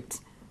for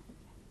it.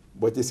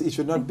 But you see, it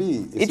should not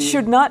be. It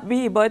should not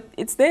be, but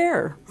it's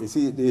there. You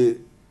see,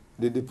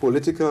 the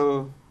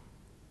political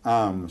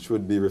arm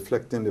should be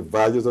reflecting the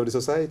values of the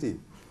society.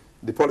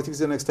 The politics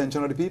is an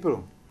extension of the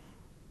people.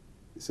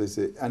 So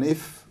and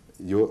if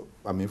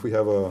we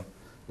have a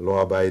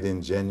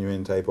law-abiding,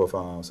 genuine type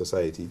of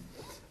society,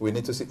 we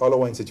need to see all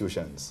our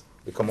institutions,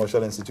 the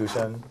commercial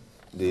institution,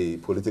 the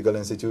political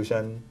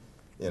institution,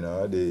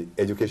 the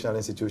educational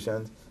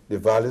institutions, the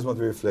values must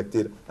be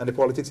reflected, and the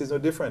politics is no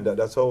different.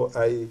 That's how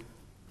I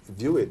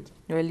view it.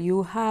 Well,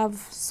 you have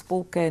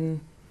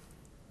spoken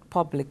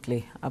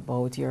publicly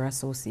about your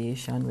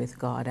association with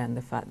God and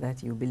the fact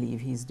that you believe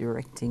He's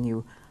directing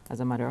you. As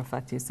a matter of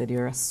fact, you said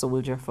you're a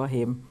soldier for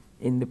Him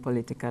in the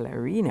political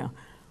arena.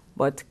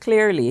 But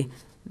clearly,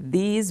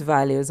 these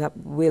values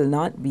will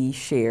not be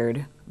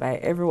shared by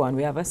everyone.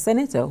 We have a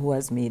senator who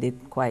has made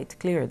it quite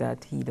clear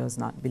that he does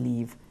not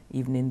believe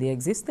even in the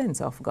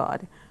existence of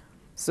God.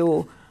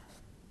 So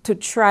to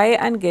try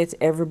and get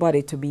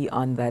everybody to be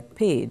on that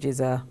page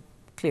is a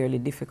clearly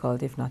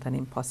difficult, if not an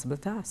impossible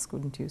task,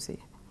 wouldn't you say?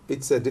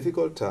 It's a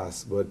difficult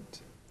task, but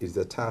it's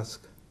a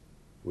task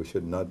we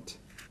should not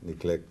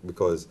neglect,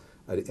 because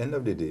at the end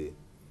of the day,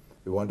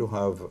 we want to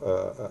have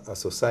a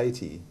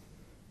society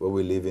where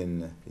we live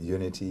in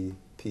unity,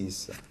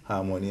 peace,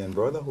 harmony, and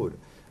brotherhood.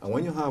 And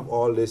when you have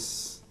all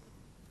this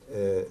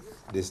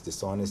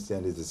dishonesty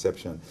and this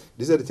deception,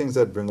 these are the things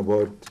that bring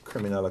about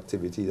criminal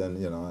activity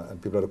and,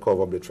 and people that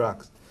cover up the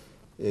tracks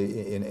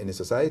in a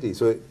society.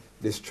 So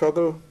the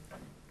struggle,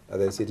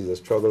 as I said, is a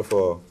struggle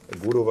for a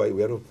good over.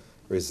 We have to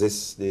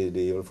resist the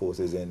evil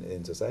forces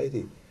in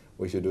society.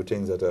 We should do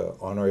things that are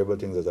honorable,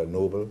 things that are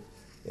noble,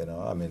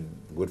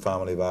 good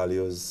family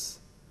values,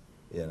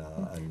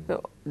 and...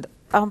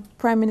 So,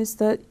 Prime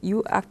Minister,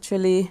 you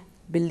actually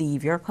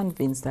believe, you're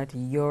convinced that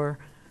your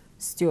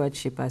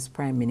stewardship as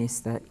Prime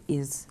Minister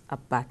is a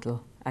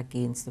battle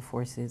against the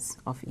forces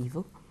of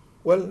evil?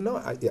 Well, no,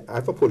 I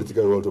have a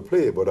political role to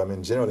play, but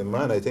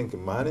generally I think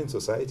man in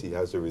society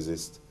has to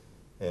resist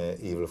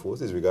evil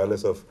forces,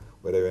 regardless of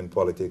whether you're in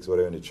politics,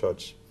 whether you're in the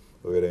church,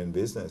 or whether you're in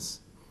business.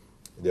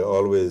 There are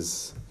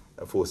always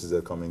forces that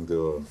are coming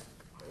to,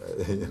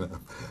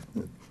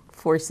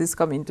 Forces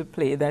come into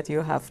play that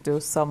you have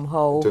to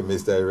somehow... to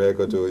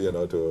misdirect or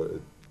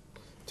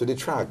to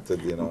detract,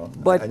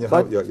 But, and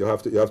you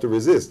have to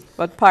resist.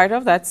 But part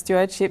of that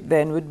stewardship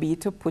then would be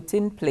to put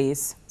in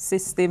place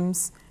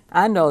systems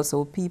and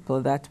also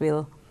people that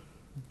will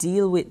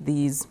deal with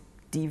these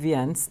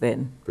deviants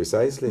then.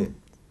 Precisely.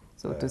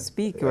 So to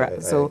speak.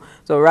 So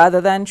rather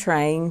than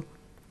trying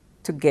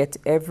to get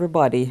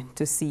everybody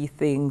to see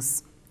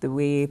things the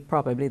way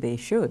probably they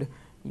should,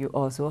 you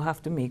also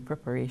have to make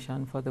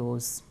preparation for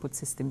those, put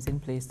systems in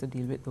place to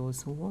deal with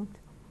those who won't.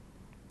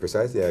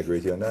 Precisely, I agree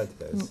with you on that,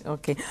 yes.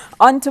 Okay.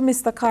 On to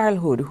Mr. Carl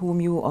Hood, whom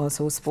you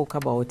also spoke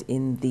about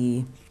in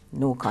the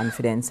no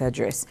confidence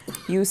address.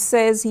 You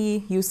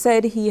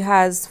said he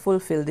has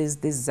fulfilled his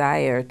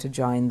desire to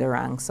join the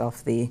ranks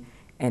of the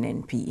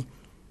NNP.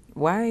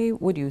 Why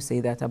would you say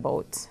that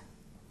about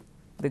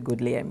the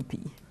goodly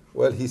MP?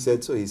 Well, he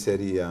said so. He said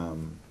he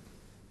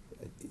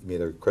made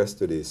a request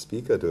to the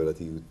speaker that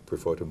he would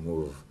prefer to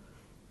move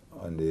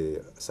on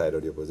the side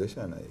of the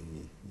opposition.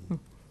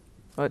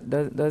 But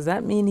does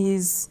that mean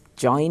he's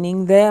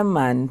joining them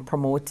and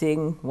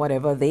promoting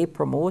whatever they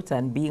promote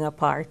and being a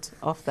part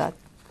of that?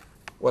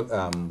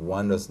 Well,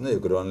 one doesn't know. You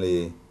could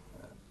only,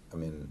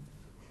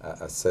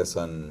 assess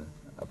on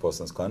a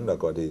person's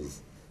conduct, what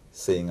he's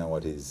saying and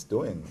what he's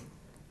doing.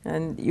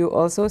 And you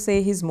also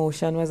say his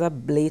motion was a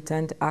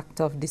blatant act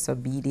of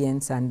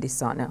disobedience and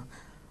dishonor.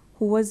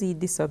 Who was he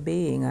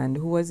disobeying and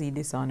who was he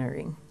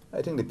dishonoring?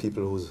 I think the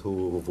people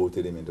who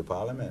voted him into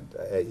Parliament.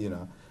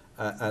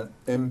 An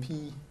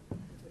MP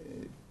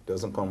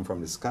doesn't come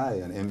from the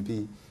sky. An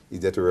MP is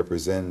there to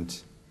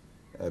represent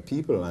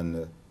people,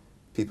 and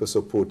people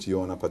support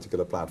you on a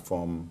particular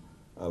platform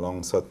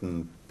along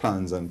certain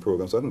plans and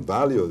programs, certain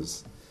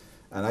values.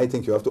 And I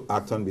think you have to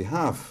act on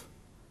behalf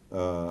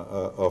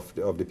of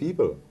the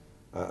people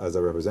as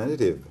a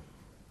representative.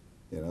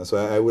 So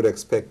I would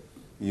expect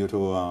you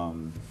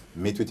to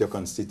meet with your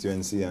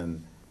constituency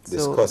and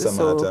discuss a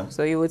matter.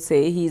 So you would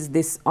say he's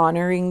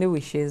dishonoring the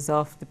wishes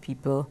of the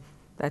people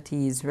that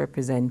he's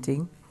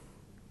representing?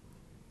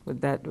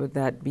 Would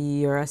that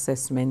be your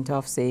assessment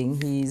of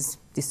saying he's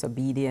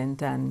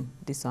disobedient and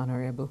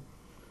dishonorable?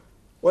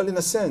 Well, in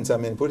a sense,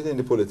 put it in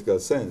the political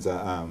sense.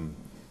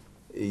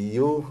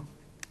 You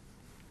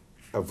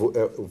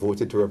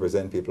voted to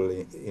represent people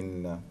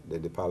in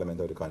the parliament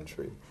of the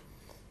country.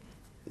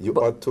 You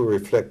ought to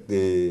reflect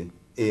the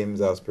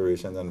aims,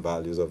 aspirations, and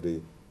values of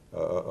the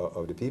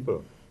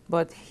people.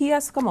 But he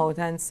has come out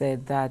and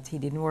said that he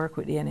didn't work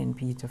with the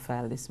NNP to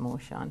file this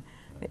motion.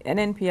 The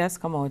NNP has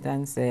come out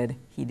and said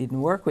he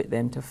didn't work with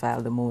them to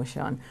file the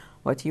motion.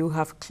 But you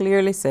have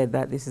clearly said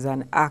that this is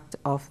an act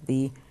of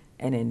the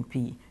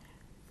NNP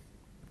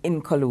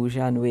in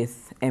collusion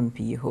with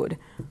MP Hood.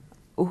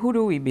 Who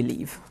do we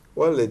believe?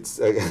 Well, it's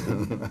the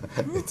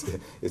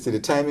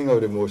timing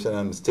of the motion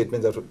and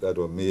statements that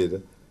were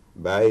made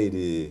by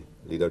the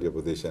leader of the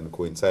opposition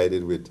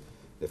coincided with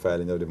the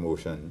filing of the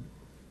motion.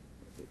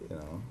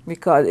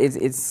 Because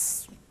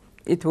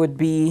it would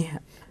be,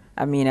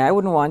 I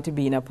wouldn't want to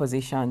be in a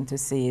position to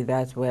say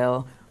that,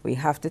 well, we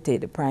have to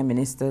take the Prime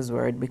Minister's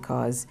word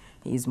because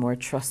he's more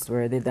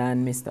trustworthy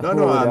than Mr. Hood.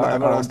 No, I'm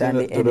not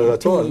asking to do that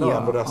at all. No,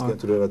 I'm not asking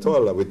to do that at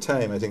all. With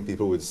time, I think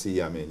people would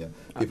see,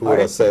 people would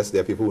assess.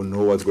 There are people who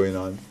know what's going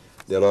on.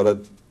 There are a lot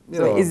of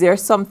So is there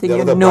something there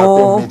you are the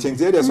know? backroom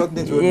meetings. Yeah, there are certain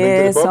things we wouldn't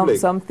bring to the public.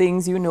 some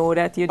things you know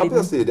that you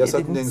Obviously, there are you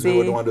certain didn't things say. we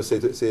wouldn't want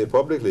to say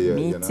publicly.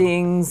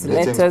 Meetings, you know.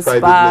 letters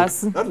privately.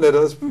 pass. Not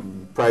letters,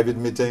 private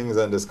meetings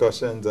and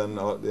discussions and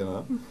all, you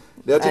know.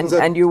 There are things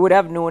And you would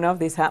have known of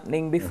this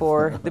happening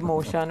before the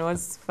motion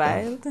was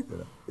filed? you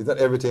know, it's not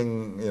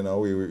everything, you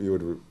know, you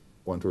would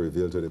want to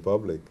reveal to the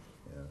public.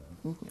 You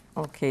know.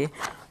 Okay.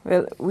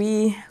 Well,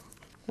 we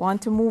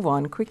want to move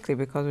on quickly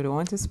because we don't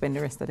want to spend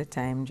the rest of the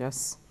time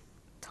just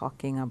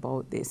talking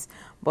about this.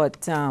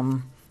 But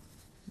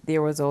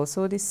there was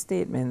also this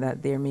statement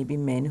that there may be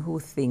men who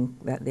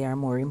think that they are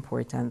more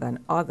important than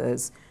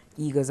others.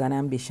 Egos and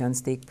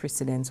ambitions take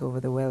precedence over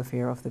the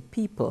welfare of the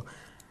people,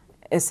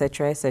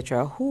 etc.,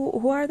 etc.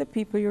 Who are the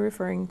people you're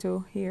referring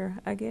to here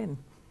again?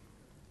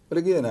 But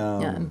again,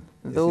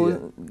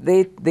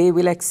 they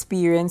will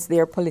experience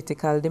their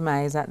political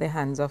demise at the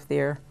hands of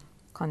their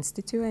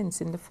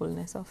constituents in the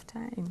fullness of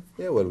time.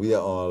 Yeah, well, we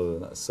are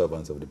all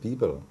servants of the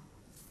people,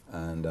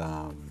 and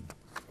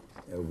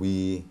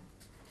we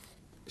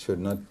should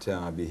not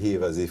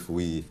behave as if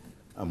we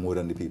are more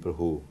than the people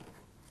who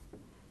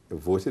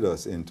voted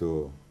us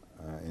into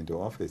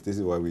office. This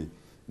is why we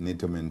need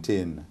to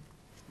maintain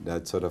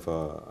that sort of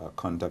a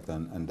contact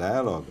and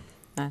dialogue,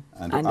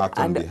 and to act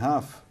on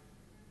behalf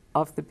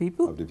of the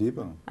people. Of the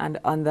people. And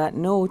on that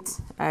note,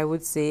 I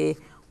would say,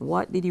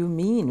 what did you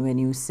mean when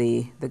you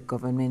say the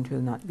government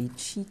will not be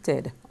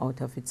cheated out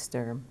of its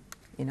term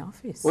in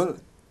office? Well,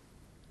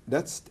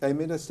 I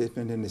made a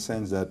statement in the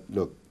sense that,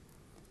 look,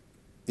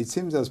 it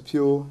seems as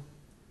pure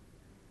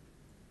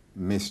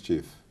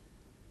mischief.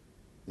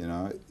 You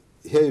know,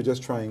 here you're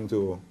just trying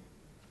to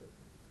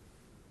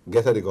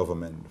get at the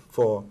government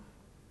for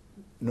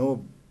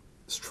no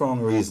strong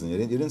reason. You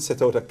didn't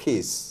set out a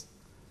case.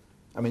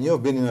 I mean, you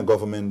have been in a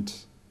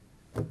government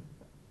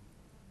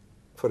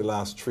for the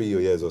last 3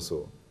 years or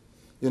so.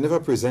 You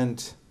never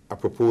present a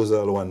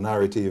proposal or a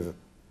narrative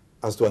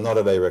as to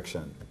another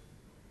direction.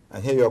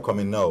 And here you are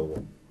coming now.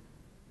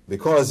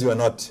 Because you are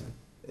not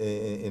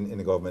in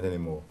the government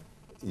anymore,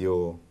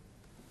 you're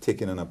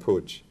taking an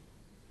approach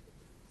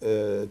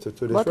to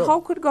this. But how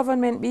could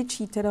government be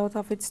cheated out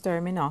of its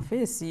term in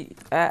office?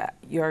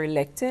 You're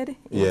elected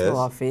into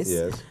office.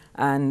 Yes.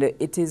 And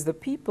it is the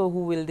people who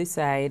will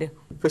decide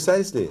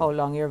precisely how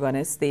long you're going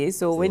to stay.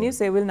 So when you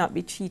say will not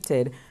be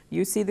cheated,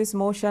 you see this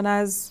motion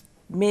as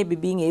maybe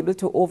being able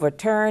to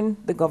overturn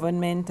the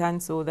government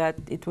and so that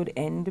it would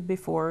end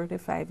before the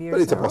 5 years.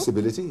 Well, it's a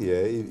possibility, yeah,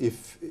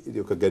 if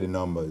you could get the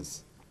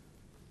numbers.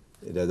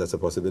 That's a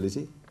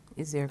possibility.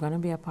 Is there going to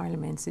be a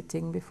parliament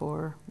sitting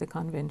before the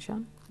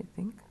convention, you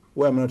think?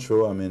 Well, I'm not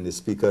sure. I mean, the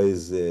speaker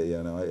is,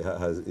 you know,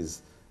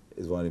 is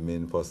one of the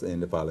main posts in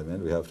the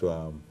parliament. We have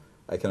to.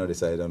 I cannot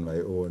decide on my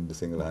own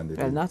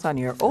single-handedly. Well, not on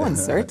your own,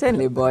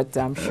 certainly, but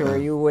I'm sure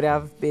you would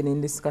have been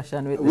in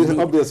discussion with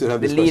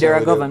the leader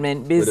of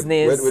government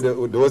business.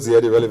 With those here,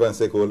 the relevant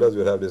stakeholders,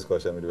 we'll have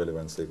discussion with the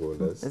relevant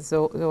stakeholders.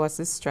 So what's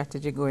the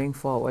strategy going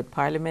forward?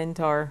 Parliament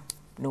or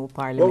no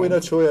parliament? Well, we're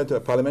not sure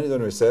yet. Parliament is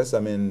on recess.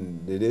 I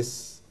mean,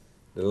 this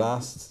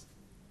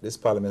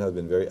parliament has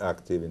been very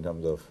active in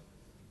terms of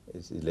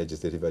its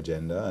legislative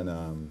agenda.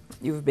 And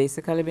you've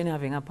basically been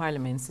having a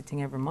parliament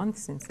sitting every month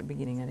since the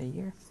beginning of the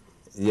year.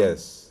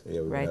 Yes.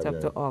 Yeah, right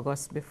up to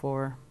August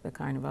before the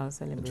carnival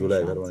celebration.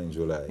 July, we had one in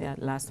July. Yeah,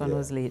 last one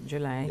was late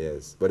July.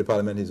 Yes, but the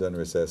parliament is on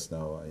recess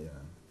now.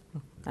 Yeah.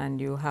 And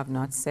you have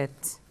not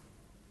set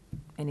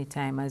any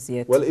time as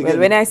yet. Well, again,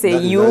 when I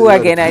say you,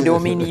 again, I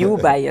don't mean you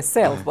by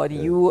yourself, but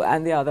you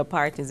and the other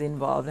parties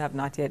involved have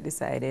not yet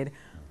decided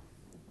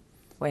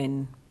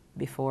when,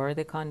 before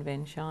the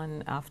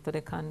convention, after the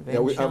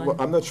convention. Yeah,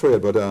 I'm not sure,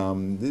 but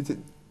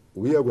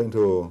we are going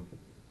to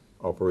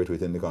operate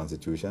within the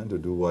Constitution to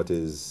do what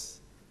is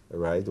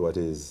right, what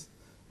is,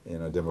 you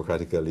know,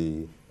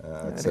 democratically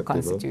acceptable. The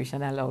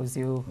Constitution allows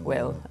you,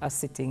 a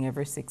sitting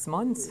every 6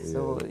 months,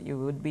 so you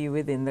would be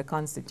within the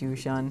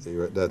Constitution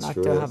not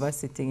to have a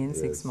sitting in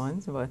 6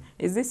 months. But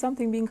is this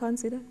something being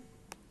considered?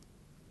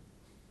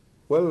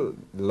 Well,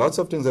 lots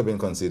of things have been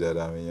considered.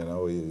 I mean, you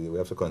know, we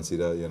have to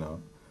consider, you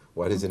know,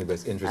 what is in the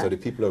best interest of the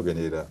people of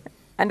Grenada.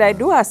 And I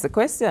do ask the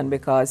question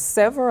because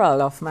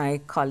several of my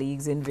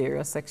colleagues in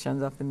various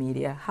sections of the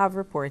media have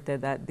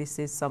reported that this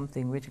is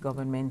something which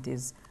government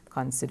is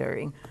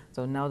considering.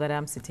 So now that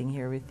I'm sitting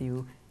here with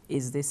you,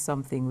 is this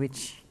something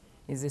which,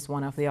 is this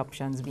one of the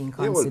options being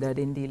considered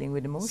in dealing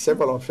with the motion?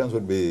 Several options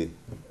would be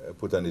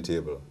put on the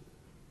table,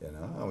 you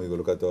know, and we will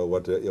look at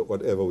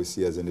whatever we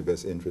see as in the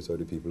best interest of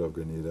the people of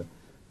Grenada.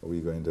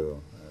 We're going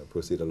to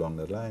proceed along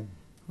that line.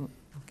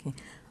 Okay.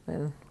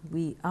 Well,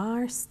 we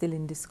are still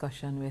in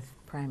discussion with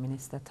Prime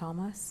Minister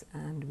Thomas,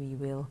 and we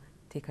will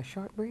take a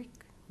short break.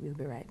 We'll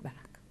be right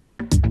back.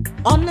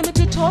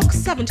 Unlimited talk,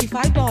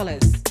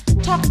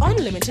 $75. Talk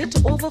unlimited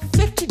to over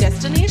 50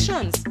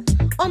 destinations.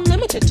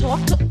 Unlimited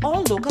talk to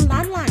all local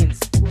landlines.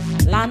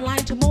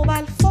 Landline to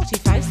mobile,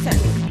 45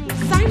 cents.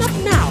 Sign up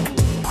now.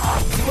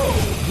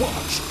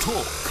 Watch,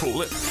 talk,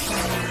 click.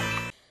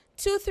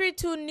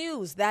 232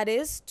 News, that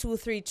is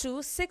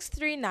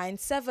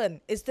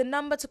 232-6397, is the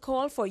number to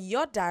call for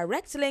your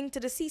direct link to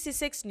the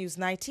CC6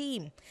 Newsnight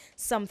team.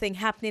 Something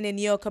happening in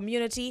your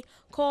community,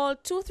 call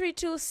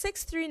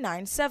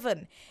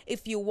 232-6397.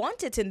 If you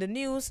want it in the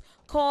news,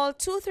 call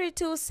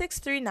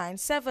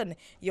 232-6397,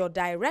 your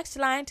direct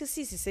line to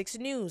CC6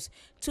 News.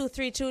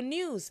 232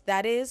 News,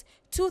 that is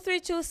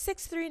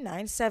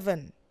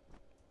 232-6397.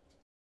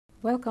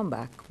 Welcome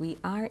back. We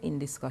are in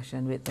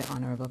discussion with the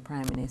Honorable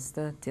Prime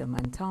Minister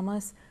Tillman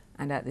Thomas,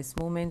 and at this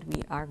moment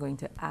we are going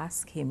to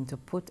ask him to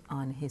put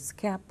on his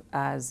cap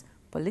as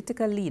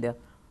political leader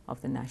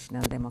of the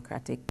National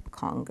Democratic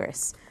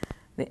Congress.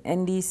 The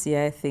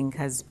NDC, I think,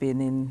 has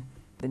been in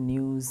the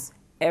news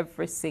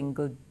every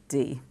single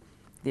day.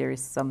 There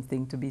is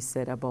something to be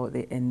said about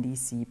the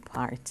NDC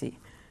party.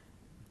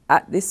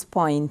 At this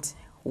point,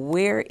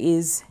 where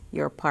is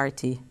your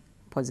party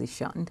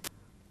positioned?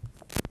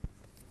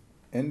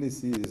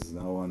 NDC is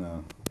now on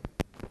a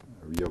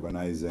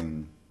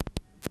reorganizing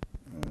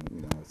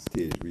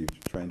stage. We're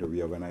trying to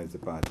reorganize the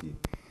party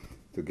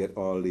to get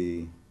all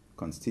the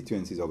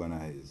constituencies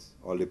organized,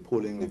 all the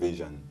polling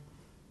division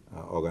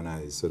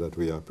organized, so that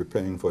we are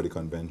preparing for the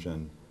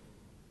convention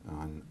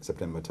on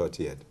September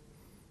 30th.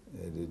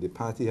 The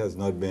party has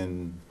not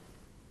been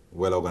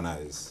well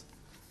organized.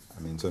 I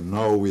mean, so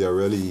now we are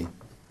really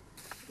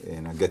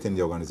getting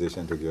the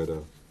organization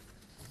together,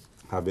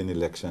 having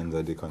elections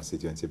at the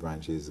constituency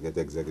branches, get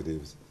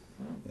executives,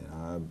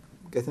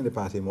 getting the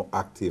party more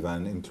active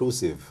and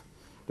inclusive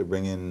to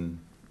bring in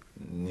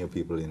new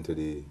people into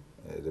the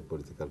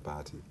political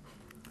party.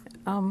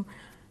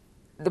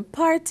 The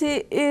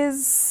party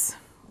is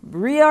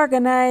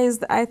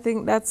reorganized. I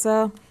think that's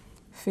a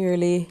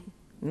fairly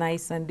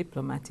nice and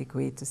diplomatic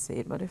way to say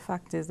it, but the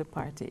fact is the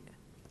party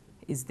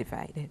is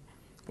divided.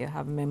 You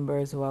have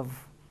members who have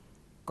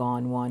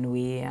gone one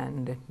way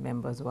and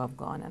members who have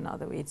gone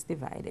another way. It's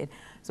divided.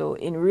 So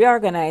in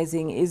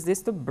reorganizing, is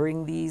this to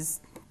bring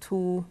these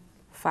two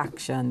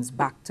factions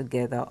back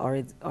together, or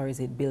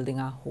is it building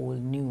a whole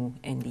new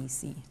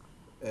NDC?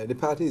 The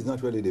party is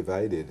not really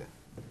divided.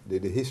 The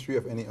history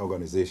of any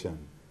organization,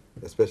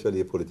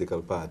 especially a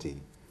political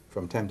party,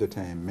 from time to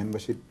time,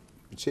 membership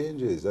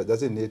changes.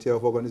 That's the nature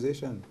of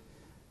organization.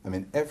 I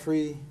mean,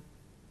 every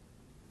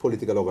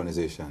political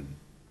organization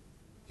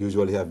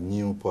usually have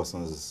new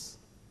persons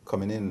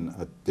coming in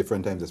at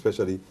different times,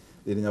 especially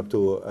leading up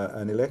to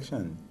an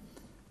election.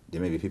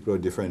 There may be people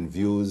with different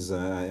views,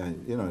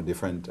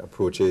 different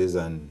approaches,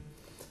 and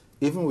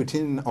even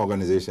within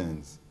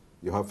organizations,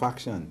 you have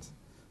factions.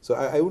 So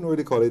I wouldn't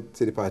really call it,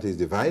 say the party is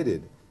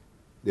divided.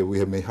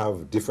 We may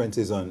have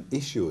differences on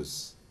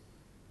issues,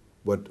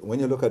 but when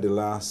you look at the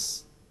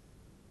last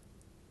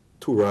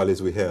two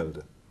rallies we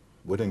held,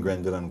 both in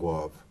Grenville and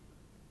Guelph,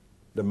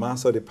 the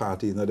mass of the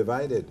party is not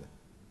divided.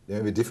 There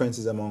may be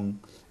differences among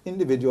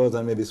individuals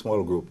and maybe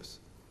small groups,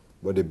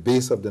 but the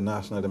base of the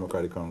National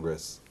Democratic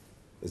Congress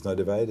is not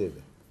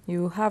divided.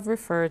 You have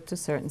referred to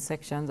certain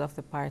sections of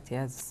the party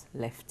as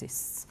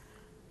leftists.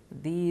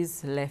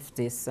 These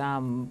leftists,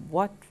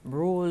 what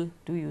role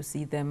do you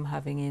see them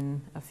having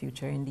in a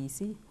future in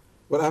DC?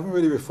 Well, I haven't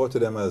really referred to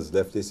them as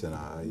leftists,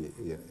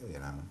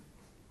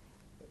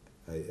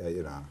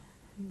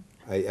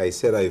 I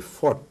said I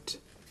fought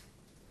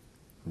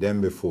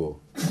them before,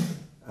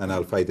 and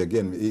I'll fight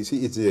again. You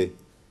see,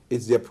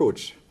 it's the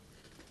approach.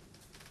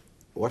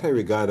 What I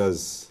regard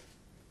as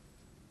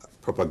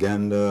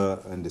propaganda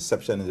and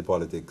deception in the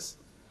politics,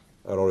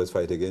 I'll always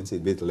fight against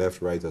it, be it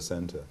left, right, or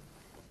center.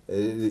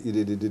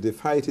 The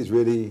fight is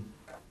really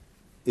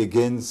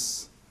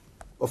against,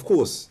 of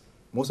course,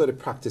 most of the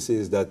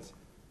practices that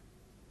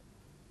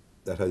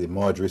have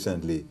emerged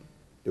recently,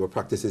 they were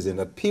practices in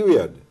that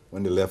period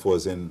when the left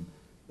was in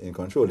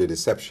control, the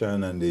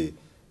deception and the,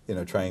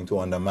 trying to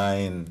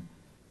undermine,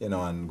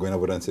 and going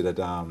over and say that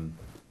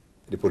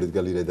the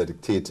political leader, the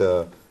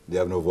dictator, they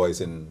have no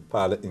voice in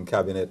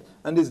cabinet,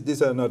 and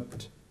these are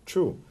not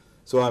true.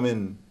 So I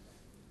mean,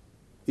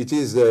 it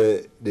is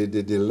the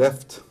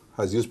left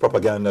has used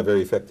propaganda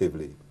very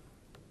effectively.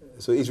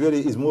 So it's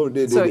really more.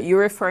 So you're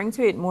referring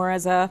to it more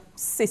as a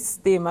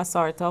system, a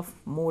sort of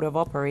mode of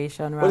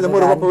operation, rather the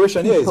mode of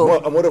operation, yeah,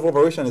 a mode of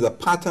operation is a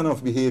pattern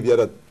of behavior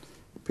that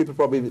people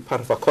probably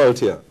part of a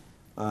culture,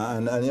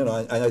 and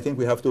I think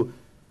we have to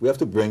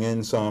bring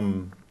in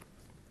some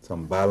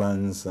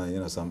balance,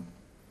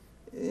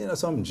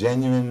 some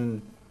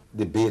genuine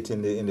debate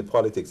in the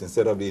politics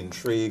instead of the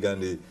intrigue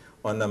and the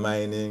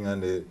undermining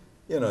and the.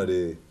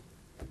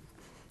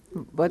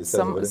 But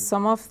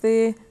some of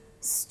the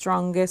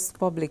strongest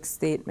public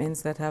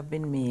statements that have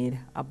been made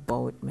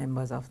about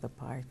members of the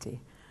party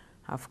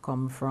have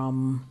come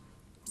from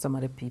some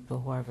of the people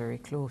who are very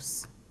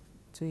close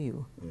to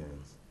you.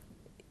 Yes.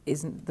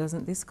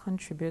 Doesn't this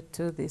contribute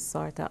to this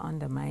sort of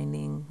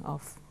undermining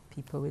of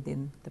people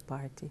within the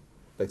party?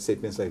 Like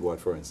statements like what,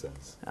 for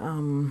instance?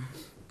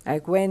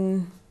 Like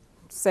when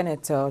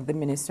the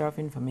Minister of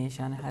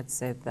Information had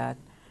said that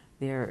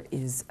there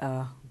is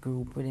a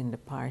group within the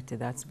party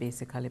that's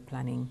basically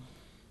planning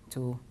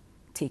to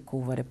take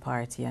over the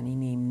party, and he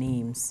named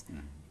names.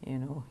 You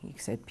know, he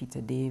said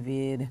Peter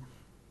David,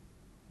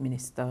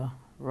 Minister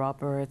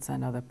Roberts,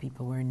 and other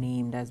people were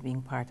named as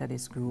being part of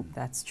this group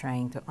that's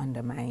trying to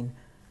undermine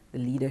the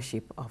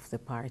leadership of the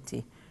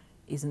party.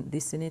 Isn't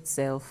this in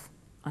itself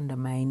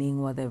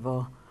undermining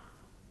whatever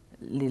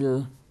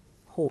little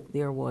hope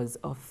there was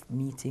of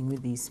meeting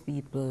with these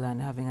people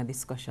and having a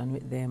discussion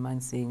with them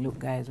and saying, look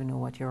guys, we know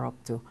what you're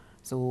up to,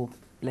 so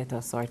let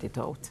us sort it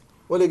out?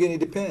 Well, again, it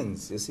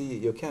depends. You see,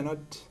 you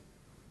cannot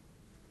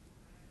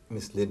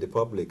mislead the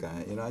public,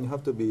 you know, and you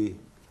have to be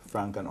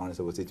frank and honest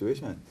about the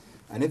situation.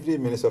 And if the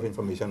Minister of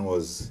Information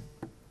was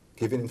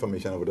giving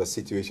information about a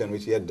situation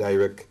which he had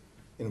direct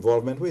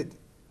involvement with,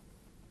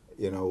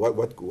 you know,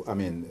 what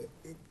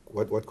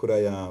could I,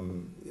 you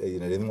know,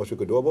 there isn't much we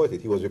could do about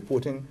it. He was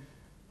reporting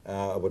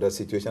about a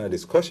situation, a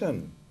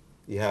discussion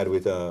he had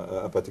with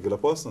a particular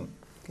person.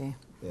 Okay.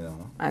 You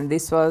know. And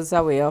this was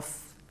a way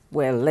of,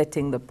 well,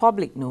 letting the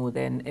public know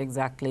then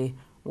exactly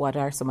what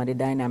are some of the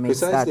dynamics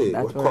precisely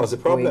that what caused the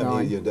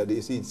problem.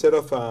 You see, instead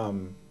of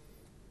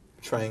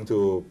trying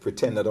to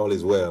pretend that all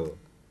is maybe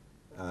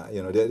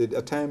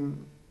the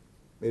time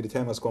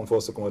has come for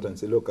us to come out and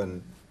say, look,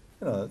 and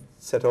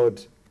set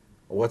out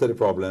what are the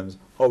problems,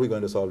 how are we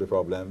going to solve the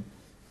problem,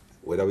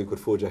 whether we could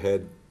forge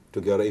ahead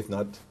together. If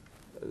not,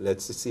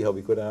 let's see how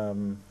we could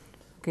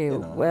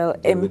well,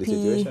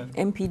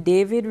 MP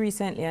David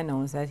recently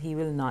announced that he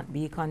will not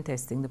be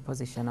contesting the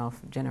position of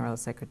General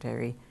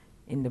Secretary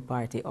in the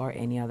party or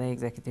any other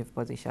executive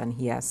position.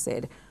 He has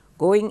said,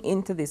 going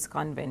into this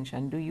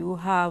convention, do you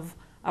have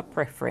a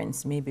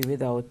preference, maybe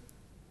without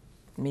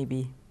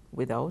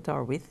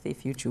or with,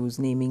 if you choose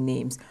naming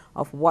names,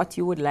 of what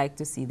you would like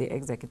to see the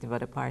executive of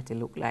the party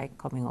look like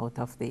coming out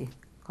of the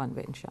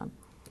convention?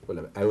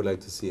 Well, I would like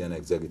to see an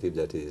executive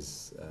that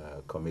is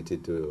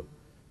committed to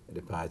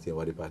the party and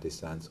what the party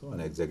stands for, an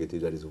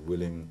executive that is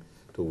willing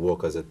to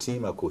work as a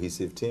team, a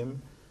cohesive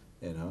team,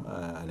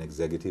 an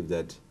executive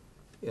that,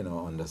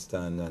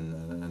 understand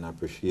and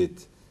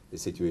appreciate the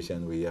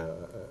situation we are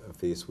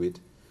faced with.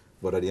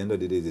 But at the end of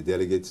the day, the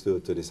delegates to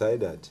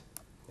decide that.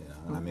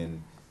 I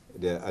mean,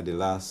 at the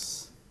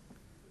last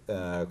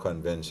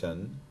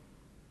convention,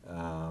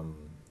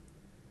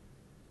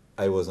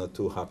 I was not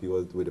too happy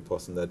with the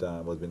person that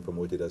was being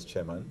promoted as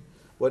chairman.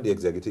 But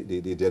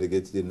the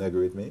delegates didn't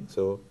agree with me.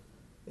 So,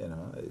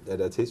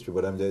 that's history.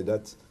 But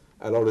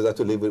I'll always have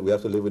to live with. We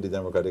have to live with the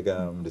democratic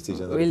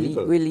decisions of the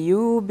people. Will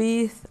you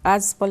be,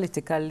 as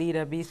political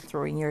leader, be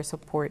throwing your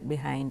support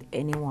behind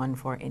anyone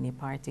for any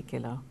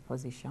particular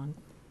position?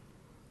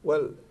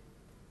 Well,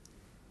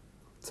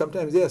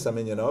 sometimes yes. I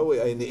mean, in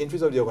the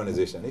interest of the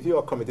organization, if you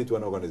are committed to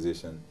an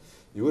organization,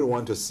 you will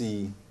want to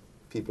see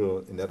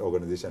people in that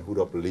organization who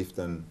would uplift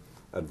and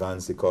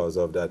advance the cause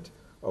of that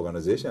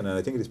organization. And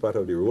I think it is part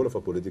of the role of a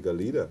political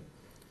leader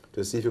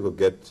to see if you could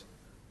get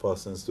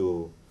persons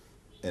to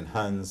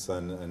enhance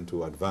and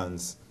to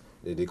advance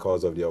the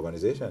cause of the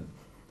organization.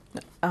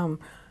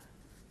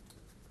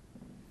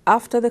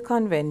 After the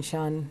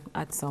convention,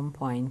 at some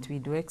point, we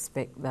do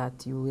expect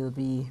that you will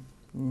be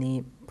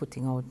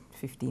putting out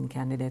 15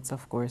 candidates,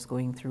 of course,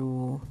 going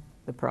through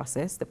the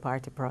process, the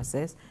party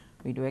process.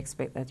 We do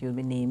expect that you'll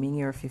be naming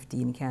your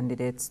 15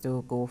 candidates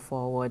to go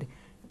forward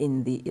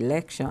in the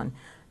election.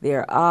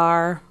 There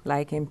are,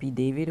 like MP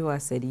David, who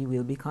has said he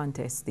will be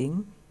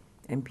contesting,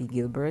 MP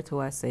Gilbert, who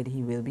has said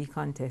he will be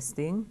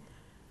contesting.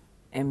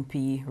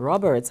 MP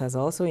Roberts has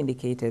also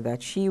indicated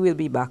that she will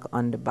be back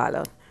on the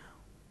ballot.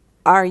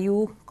 Are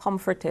you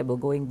comfortable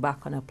going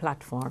back on a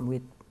platform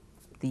with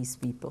these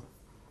people?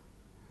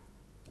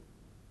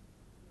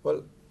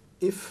 Well,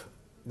 if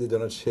they do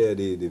not share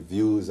the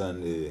views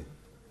and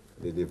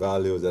the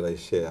values that I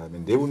share, I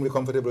mean, they wouldn't be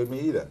comfortable with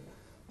me either.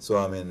 So,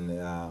 I mean,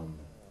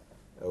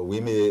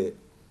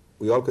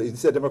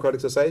 it's a democratic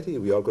society.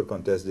 We all could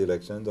contest the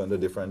elections under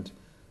different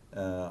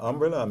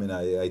umbrella. I mean,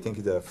 I think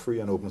it's a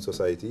free and open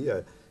society.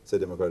 It's a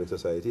democratic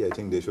society. I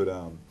think they should,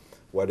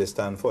 what they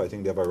stand for, I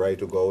think they have a right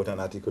to go out and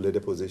articulate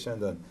their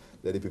positions and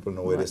let the people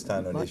know where they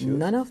stand on issues.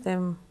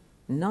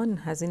 None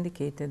has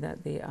indicated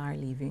that they are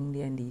leaving the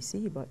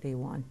NDC, but they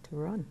want to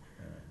run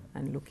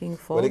and looking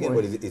forward.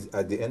 But again,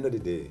 at the end of the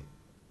day,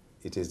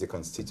 it is the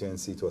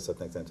constituency to a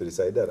certain extent to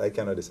decide that. I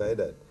cannot decide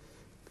that.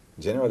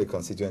 Generally,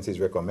 constituencies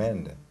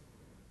recommend,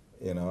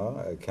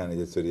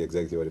 candidates to the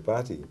executive of the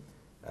party.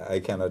 I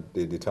cannot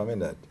determine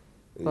that.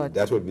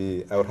 That would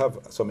be, I would have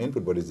some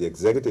input, but it's the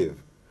executive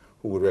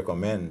who would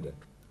recommend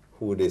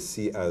who they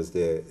see as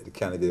the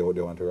candidate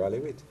they want to rally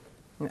with.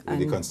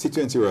 The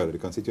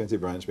constituency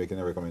branch making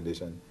a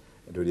recommendation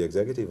to the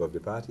executive of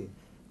the party.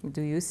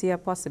 Do you see a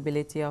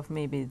possibility of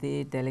maybe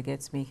the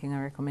delegates making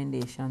a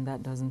recommendation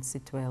that doesn't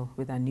sit well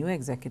with a new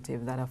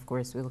executive that, of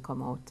course, will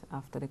come out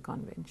after the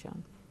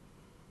convention?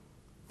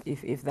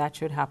 If that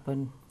should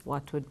happen,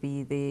 what would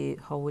be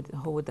how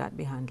would that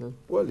be handled?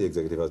 Well, the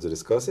executive has to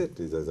discuss it.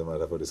 It is a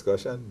matter for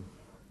discussion.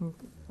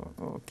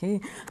 Okay.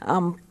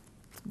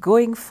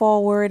 Going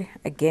forward,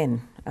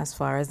 again, as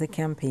far as the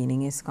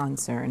campaigning is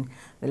concerned,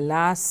 the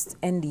last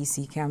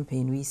NDC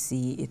campaign we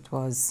see, it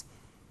was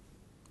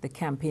the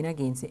campaign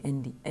against the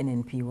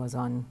NNP was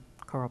on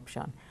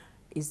corruption.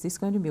 is this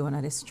going to be one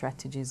of the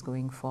strategies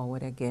going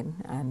forward again?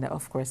 And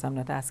of course, I'm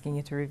not asking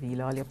you to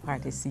reveal all your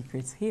party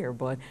secrets here,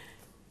 but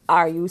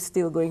are you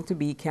still going to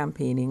be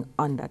campaigning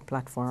on that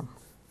platform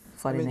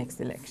for the next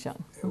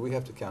election? We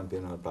have to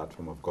campaign on a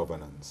platform of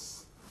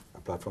governance, a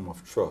platform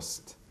of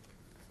trust.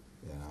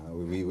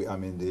 I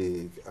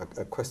mean,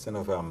 a question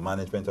of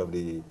management of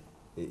the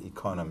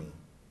economy.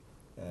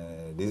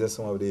 These are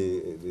some of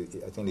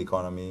I think the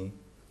economy,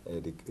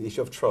 the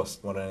issue of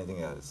trust more than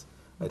anything else,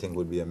 I think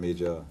would be a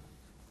major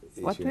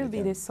issue. What will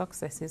be the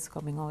successes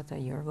coming out of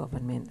your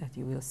government that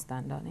you will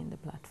stand on in the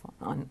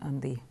platform, on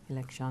the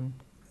election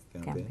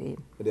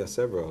campaign? But there are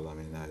several. I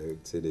mean, I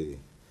would say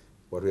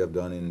what we have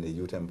done in the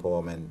youth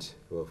empowerment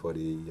for the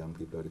young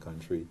people of the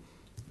country,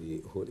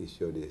 the whole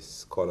issue of the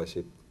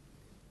scholarship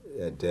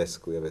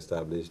desk we have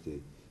established,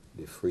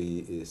 the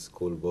free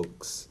school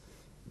books,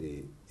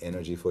 the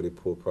Energy for the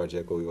Poor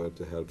project where we want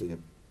to help, the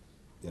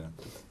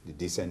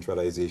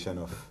decentralization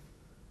of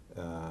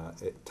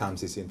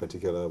TAMCC in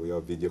particular. We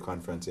have video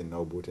conferencing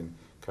now both in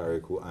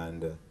Carriacou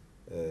and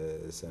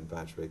St.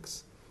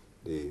 Patrick's.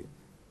 The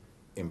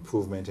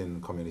improvement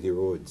in community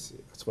roads,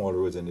 small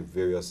roads in the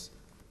various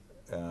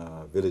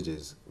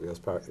villages, various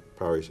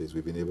parishes.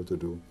 We've been able to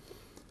do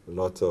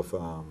lots of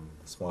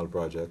small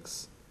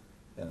projects.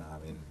 I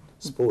mean,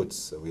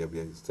 sports. We have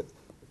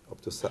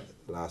up to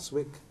last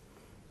week.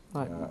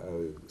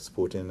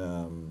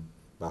 Sporting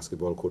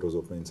basketball court was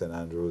open in St.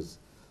 Andrews.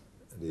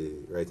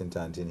 Right in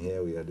Tantin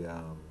here, we had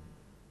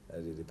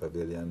the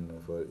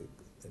pavilion for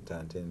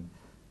Tantin.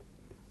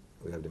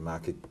 We have the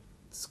market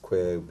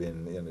square. We've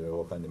been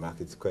work on the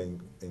market square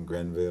in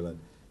Grenville, and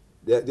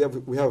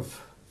we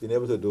have been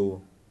able to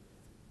do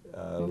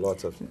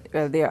lots of things.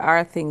 Well, there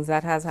are things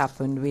that has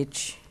happened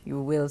which you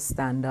will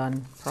stand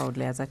on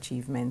proudly as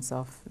achievements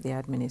of the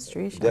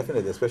administration.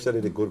 Definitely,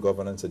 especially the good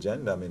governance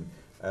agenda. I mean,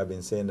 I've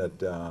been saying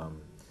that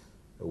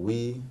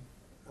we,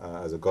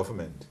 as a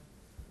government,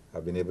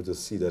 have been able to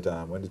see that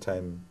when the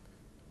time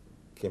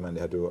came and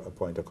they had to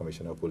appoint a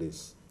commissioner of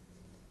police,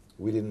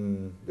 we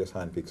didn't just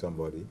handpick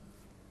somebody.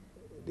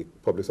 The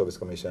Public Service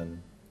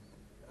Commission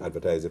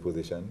advertised the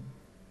position,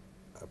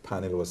 a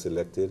panel was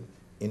selected,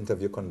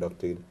 interview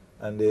conducted,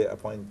 and they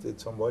appointed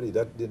somebody.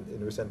 That did,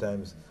 in recent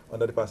times,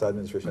 under the past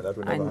administration, that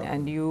would never happen.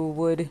 And you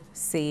would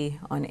say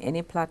on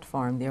any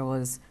platform there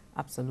was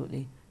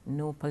absolutely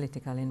no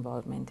political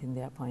involvement in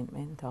the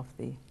appointment of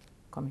the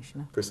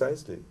commissioner?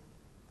 Precisely.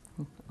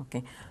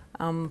 Okay.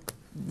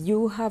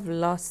 You have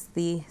lost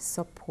the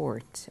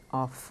support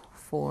of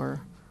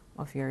 4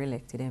 of your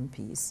elected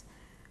MPs,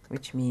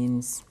 which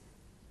means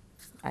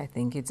I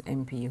think it's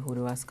MP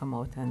who has come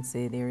out and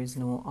say there is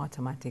no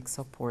automatic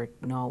support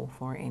now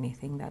for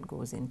anything that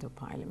goes into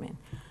Parliament.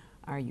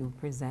 Are you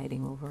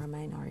presiding over a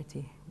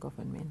minority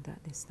government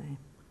at this time?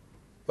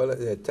 Well,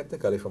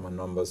 technically from a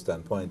numbers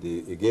standpoint,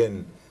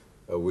 again,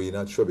 we're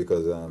not sure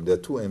because there are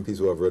 2 MPs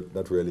who have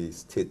not really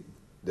stated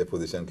their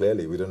position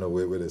clearly. We don't know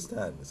where they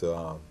stand.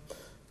 So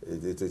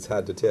it's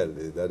hard to tell.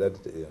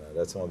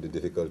 That's some of the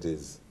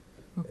difficulties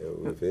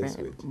we face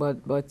with.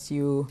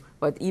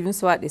 But even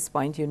so, at this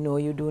point, you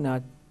do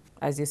not,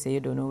 as you say,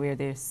 you don't know where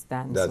they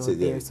stand. That's so it.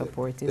 Their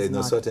support is there's not.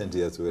 no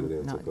certainty as to where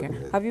their support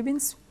is. Have you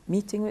been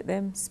meeting with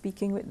them,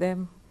 speaking with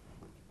them,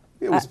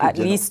 Yeah, at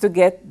least to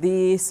get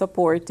the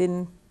support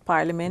in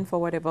Parliament for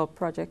whatever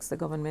projects the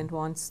government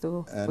wants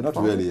to? Not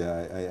forward? Really.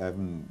 I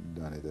haven't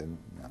done it.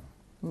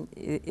 No.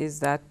 Is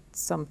that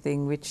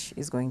something which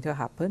is going to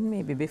happen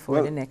maybe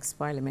before the next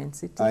Parliament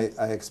sitting?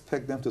 I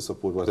expect them to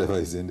support whatever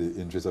is in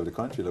the interest of the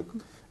country.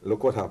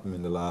 Look what happened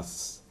in the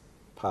last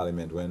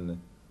Parliament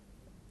when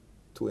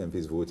 2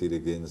 MPs voted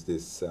against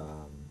this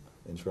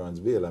insurance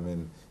bill. I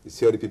mean, you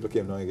see how the people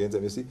came down against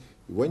them. You see,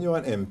 when you're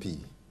an MP,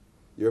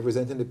 you're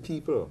representing the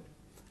people,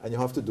 and you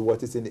have to do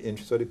what is in the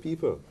interest of the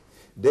people.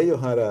 There you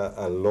had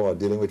a law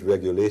dealing with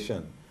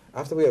regulation.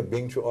 After we have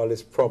been through all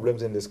these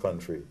problems in this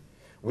country,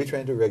 we're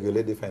trying to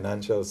regulate the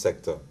financial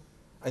sector,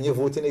 and you're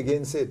voting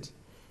against it.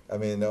 I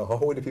mean, how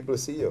would the people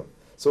see you?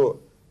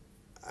 So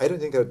I don't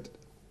think that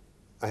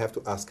I have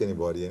to ask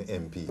anybody, an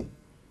MP,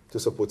 to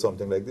support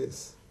something like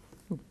this.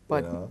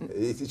 But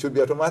it should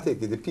be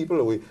automatic. The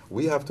people,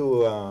 we have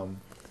to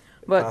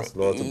pass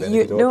laws to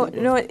benefit all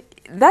people. No,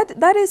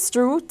 that is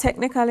true.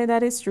 Technically,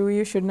 that is true.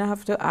 You shouldn't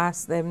have to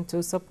ask them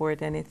to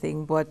support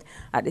anything. But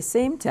at the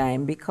same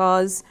time,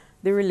 because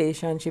the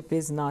relationship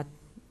is not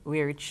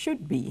where it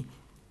should be,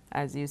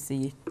 as you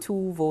see,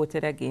 2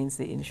 voted against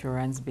the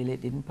insurance bill.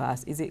 It didn't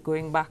pass. Is it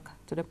going back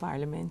to the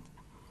Parliament?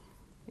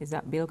 Is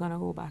that bill going to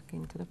go back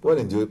into the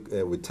Parliament?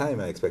 Well, with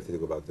time, I expect it to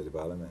go back to the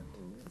Parliament.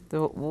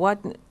 So what,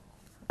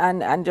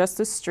 and just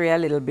to stray a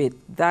little bit,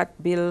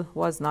 that bill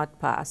was not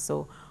passed.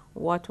 So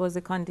what was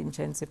the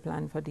contingency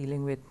plan for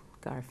dealing with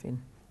Garfin?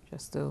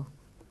 Just to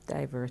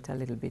divert a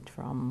little bit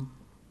from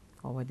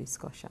our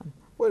discussion.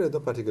 Well, there's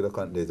no particular,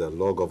 there's a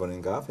law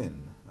governing Garfin.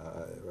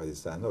 As it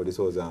stands. No, this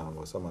was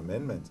some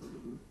amendment.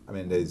 I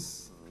mean,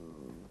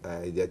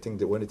 I think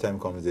that when the time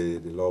comes, the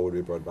law will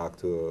be brought back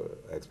to,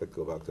 I expect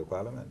to go back to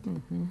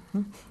Parliament.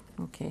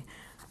 Okay.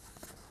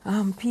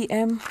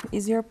 PM,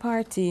 is your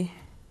party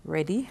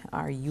ready?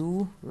 Are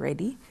you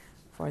ready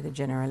for the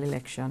general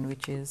election,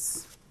 which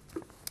is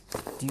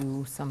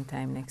due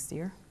sometime next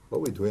year?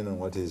 What we're doing and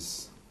what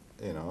is,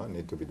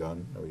 need to be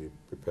done, we're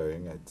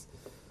preparing.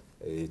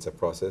 It's a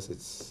process.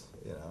 It's,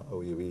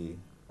 we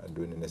are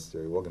doing the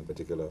necessary work, in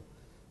particular,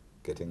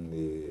 getting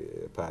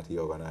the party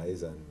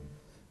organized and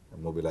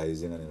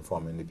mobilizing and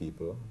informing the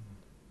people.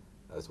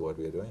 That's what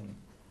we're doing.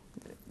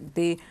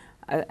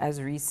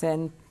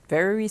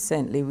 Very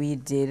recently, we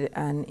did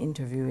an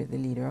interview with the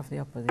leader of the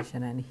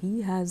opposition, and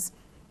he has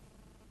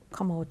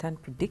come out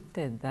and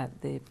predicted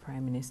that the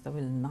Prime Minister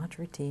will not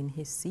retain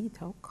his seat.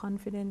 How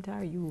confident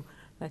are you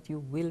that you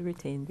will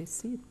retain this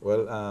seat?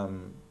 Well,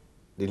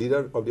 the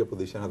leader of the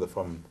opposition has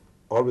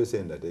always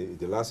saying that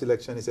the last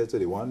election, he said so,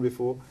 the one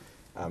before,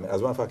 as a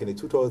matter of fact, in the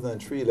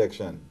 2003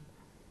 election,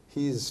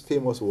 his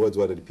famous words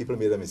were that the people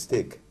made a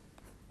mistake.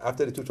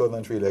 After the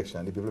 2003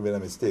 election, the people made a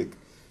mistake.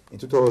 In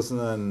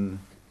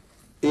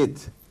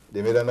 2008,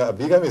 they made a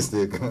bigger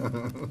mistake.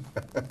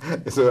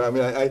 So, I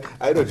mean,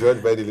 I don't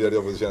judge by the leader of the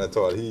opposition at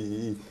all.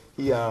 He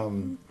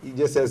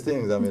just says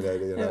things. I mean,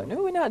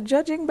 No, we're not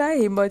judging by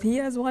him, but he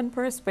has one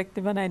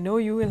perspective, and I know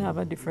you will have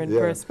a different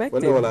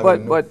perspective.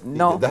 Well,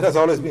 no. That has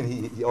always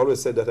been. He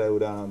always said that I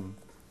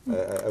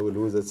would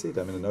lose that seat.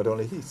 I mean, not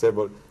only he,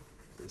 several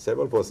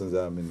persons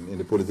in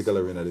the political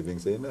arena they've been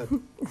saying that.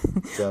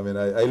 So I mean,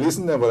 I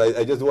listen to them, but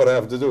I just do what I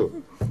have to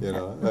do.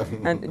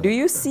 And do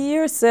you see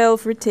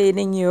yourself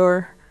retaining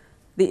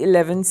the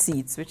 11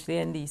 seats which the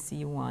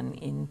NDC won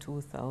in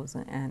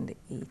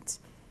 2008?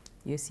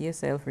 You see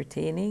yourself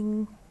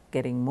retaining,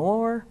 getting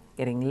more,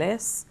 getting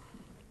less?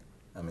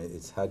 I mean,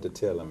 it's hard to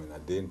tell. I mean, a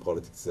day in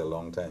politics is a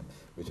long time.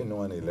 We should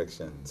know an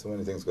election. So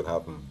many things could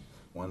happen.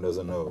 One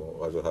doesn't know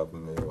what will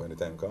happen when the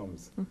time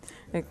comes.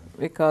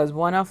 Because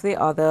one of the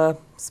other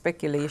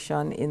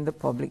speculation in the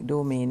public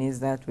domain is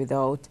that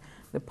without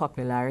the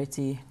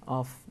popularity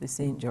of the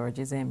St.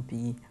 George's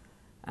MP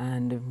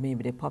and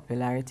maybe the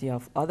popularity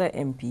of other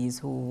MPs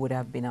who would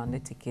have been on the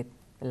ticket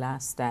the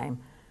last time,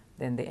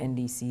 then the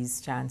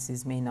NDC's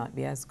chances may not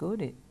be as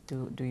good.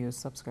 Do you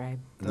subscribe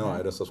to No, that?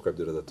 I don't subscribe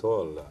to that at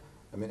all.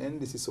 I mean,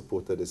 NDC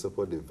supported, they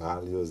support the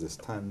values, the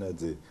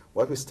standards,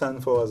 what we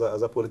stand for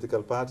as a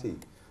political party.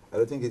 I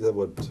don't think it's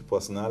about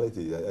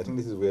personality. I think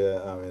this is where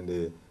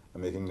they are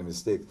making the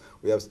mistake.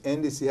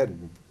 NDC had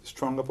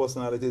stronger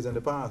personalities in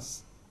the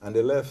past, and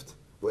they left,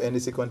 but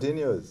NDC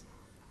continues.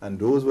 And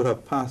those would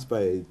have passed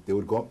by, they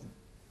would go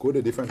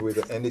the different way,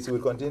 the NDC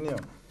would continue.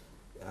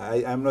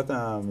 I'm not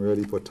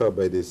really perturbed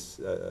by this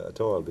at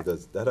all,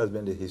 because that has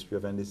been the history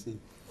of NDC.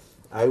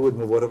 I would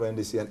move out of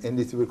NDC, and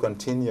NDC will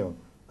continue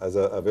as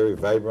a very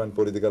vibrant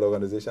political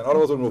organization. All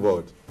of us will move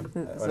out,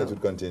 and it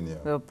would continue.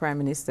 Well, Prime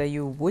Minister,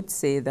 you would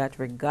say that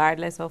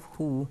regardless of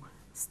who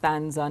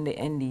stands on the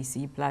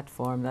NDC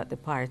platform, that the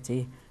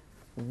party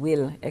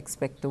will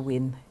expect to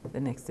win the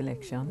next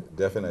election?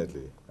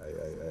 Definitely.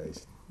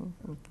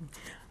 Okay.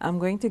 I'm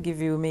going to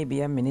give you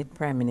maybe a minute,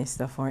 Prime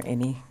Minister, for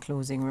any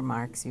closing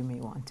remarks you may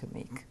want to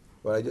make.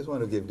 Well, I just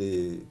want to give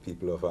the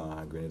people of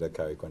Grenada,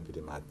 Carrick-on,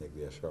 Petit Martinique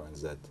the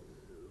assurance that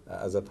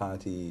as a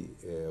party,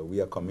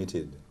 we are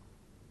committed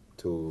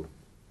to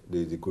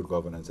the good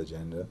governance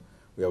agenda.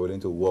 We are willing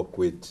to work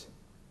with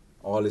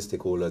all the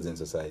stakeholders in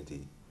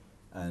society.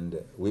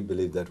 And we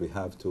believe that we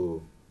have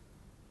to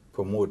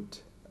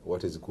promote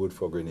what is good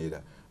for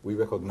Grenada. We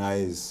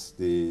recognize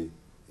the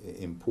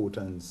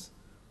importance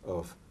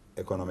of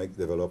economic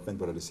development,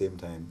 but at the same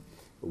time,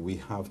 we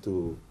have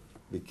to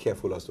be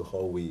careful as to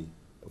how we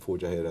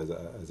forge ahead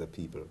as a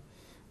people.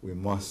 We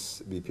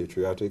must be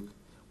patriotic.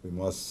 We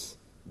must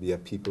be a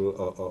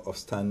people of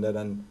standard,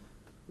 and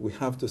we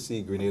have to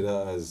see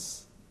Grenada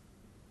as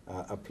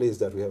a place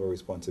that we have a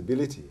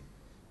responsibility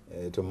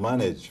to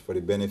manage for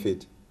the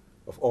benefit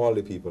of all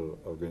the people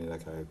of Grenada,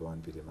 Carrick-on,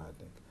 and Petit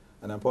Martinique.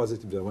 And I'm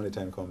positive that when the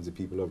time comes, the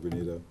people of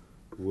Grenada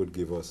would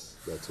give us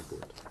that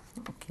support.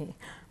 Okay.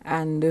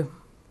 And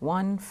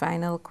one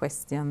final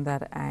question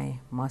that I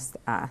must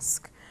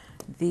ask.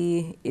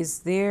 Is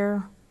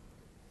there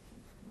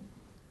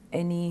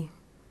any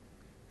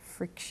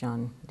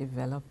friction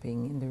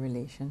developing in the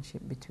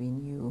relationship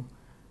between you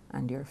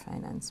and your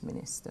finance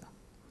minister?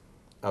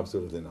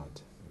 Absolutely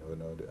not.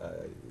 No.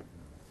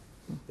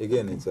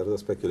 Again, it's a lot of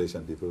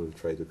speculation. People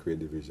try to create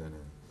division.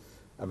 And,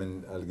 I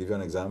mean, I'll give you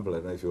an example. I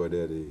don't know if you were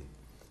there.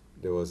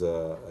 There was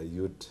a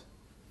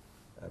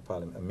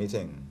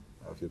meeting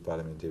of youth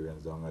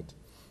parliamentarians down at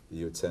the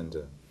youth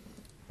center.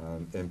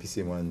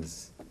 MPC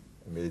ones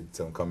made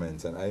some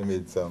comments, and I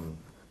made some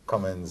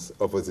comments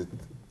opposite,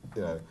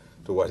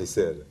 to what he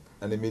said.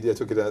 And the media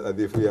took it as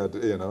if we had,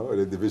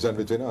 a division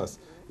between us.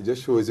 It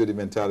just shows you the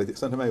mentality.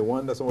 Sometimes I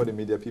wonder some of the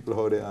media people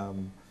how they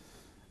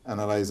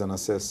analyze and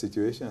assess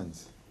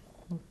situations.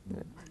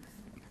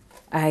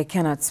 I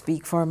cannot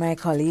speak for my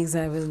colleagues.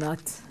 I will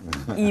not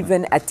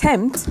even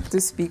attempt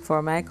to speak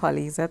for my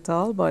colleagues at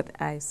all, but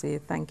I say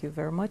thank you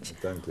very much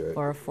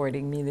for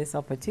affording me this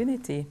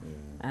opportunity,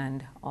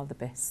 and all the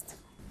best.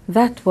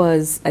 That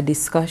was a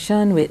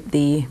discussion with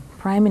the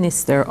Prime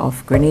Minister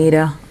of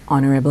Grenada,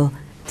 Honorable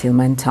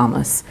Tillman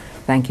Thomas.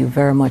 Thank you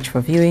very much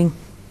for viewing.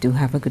 Do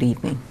have a good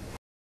evening.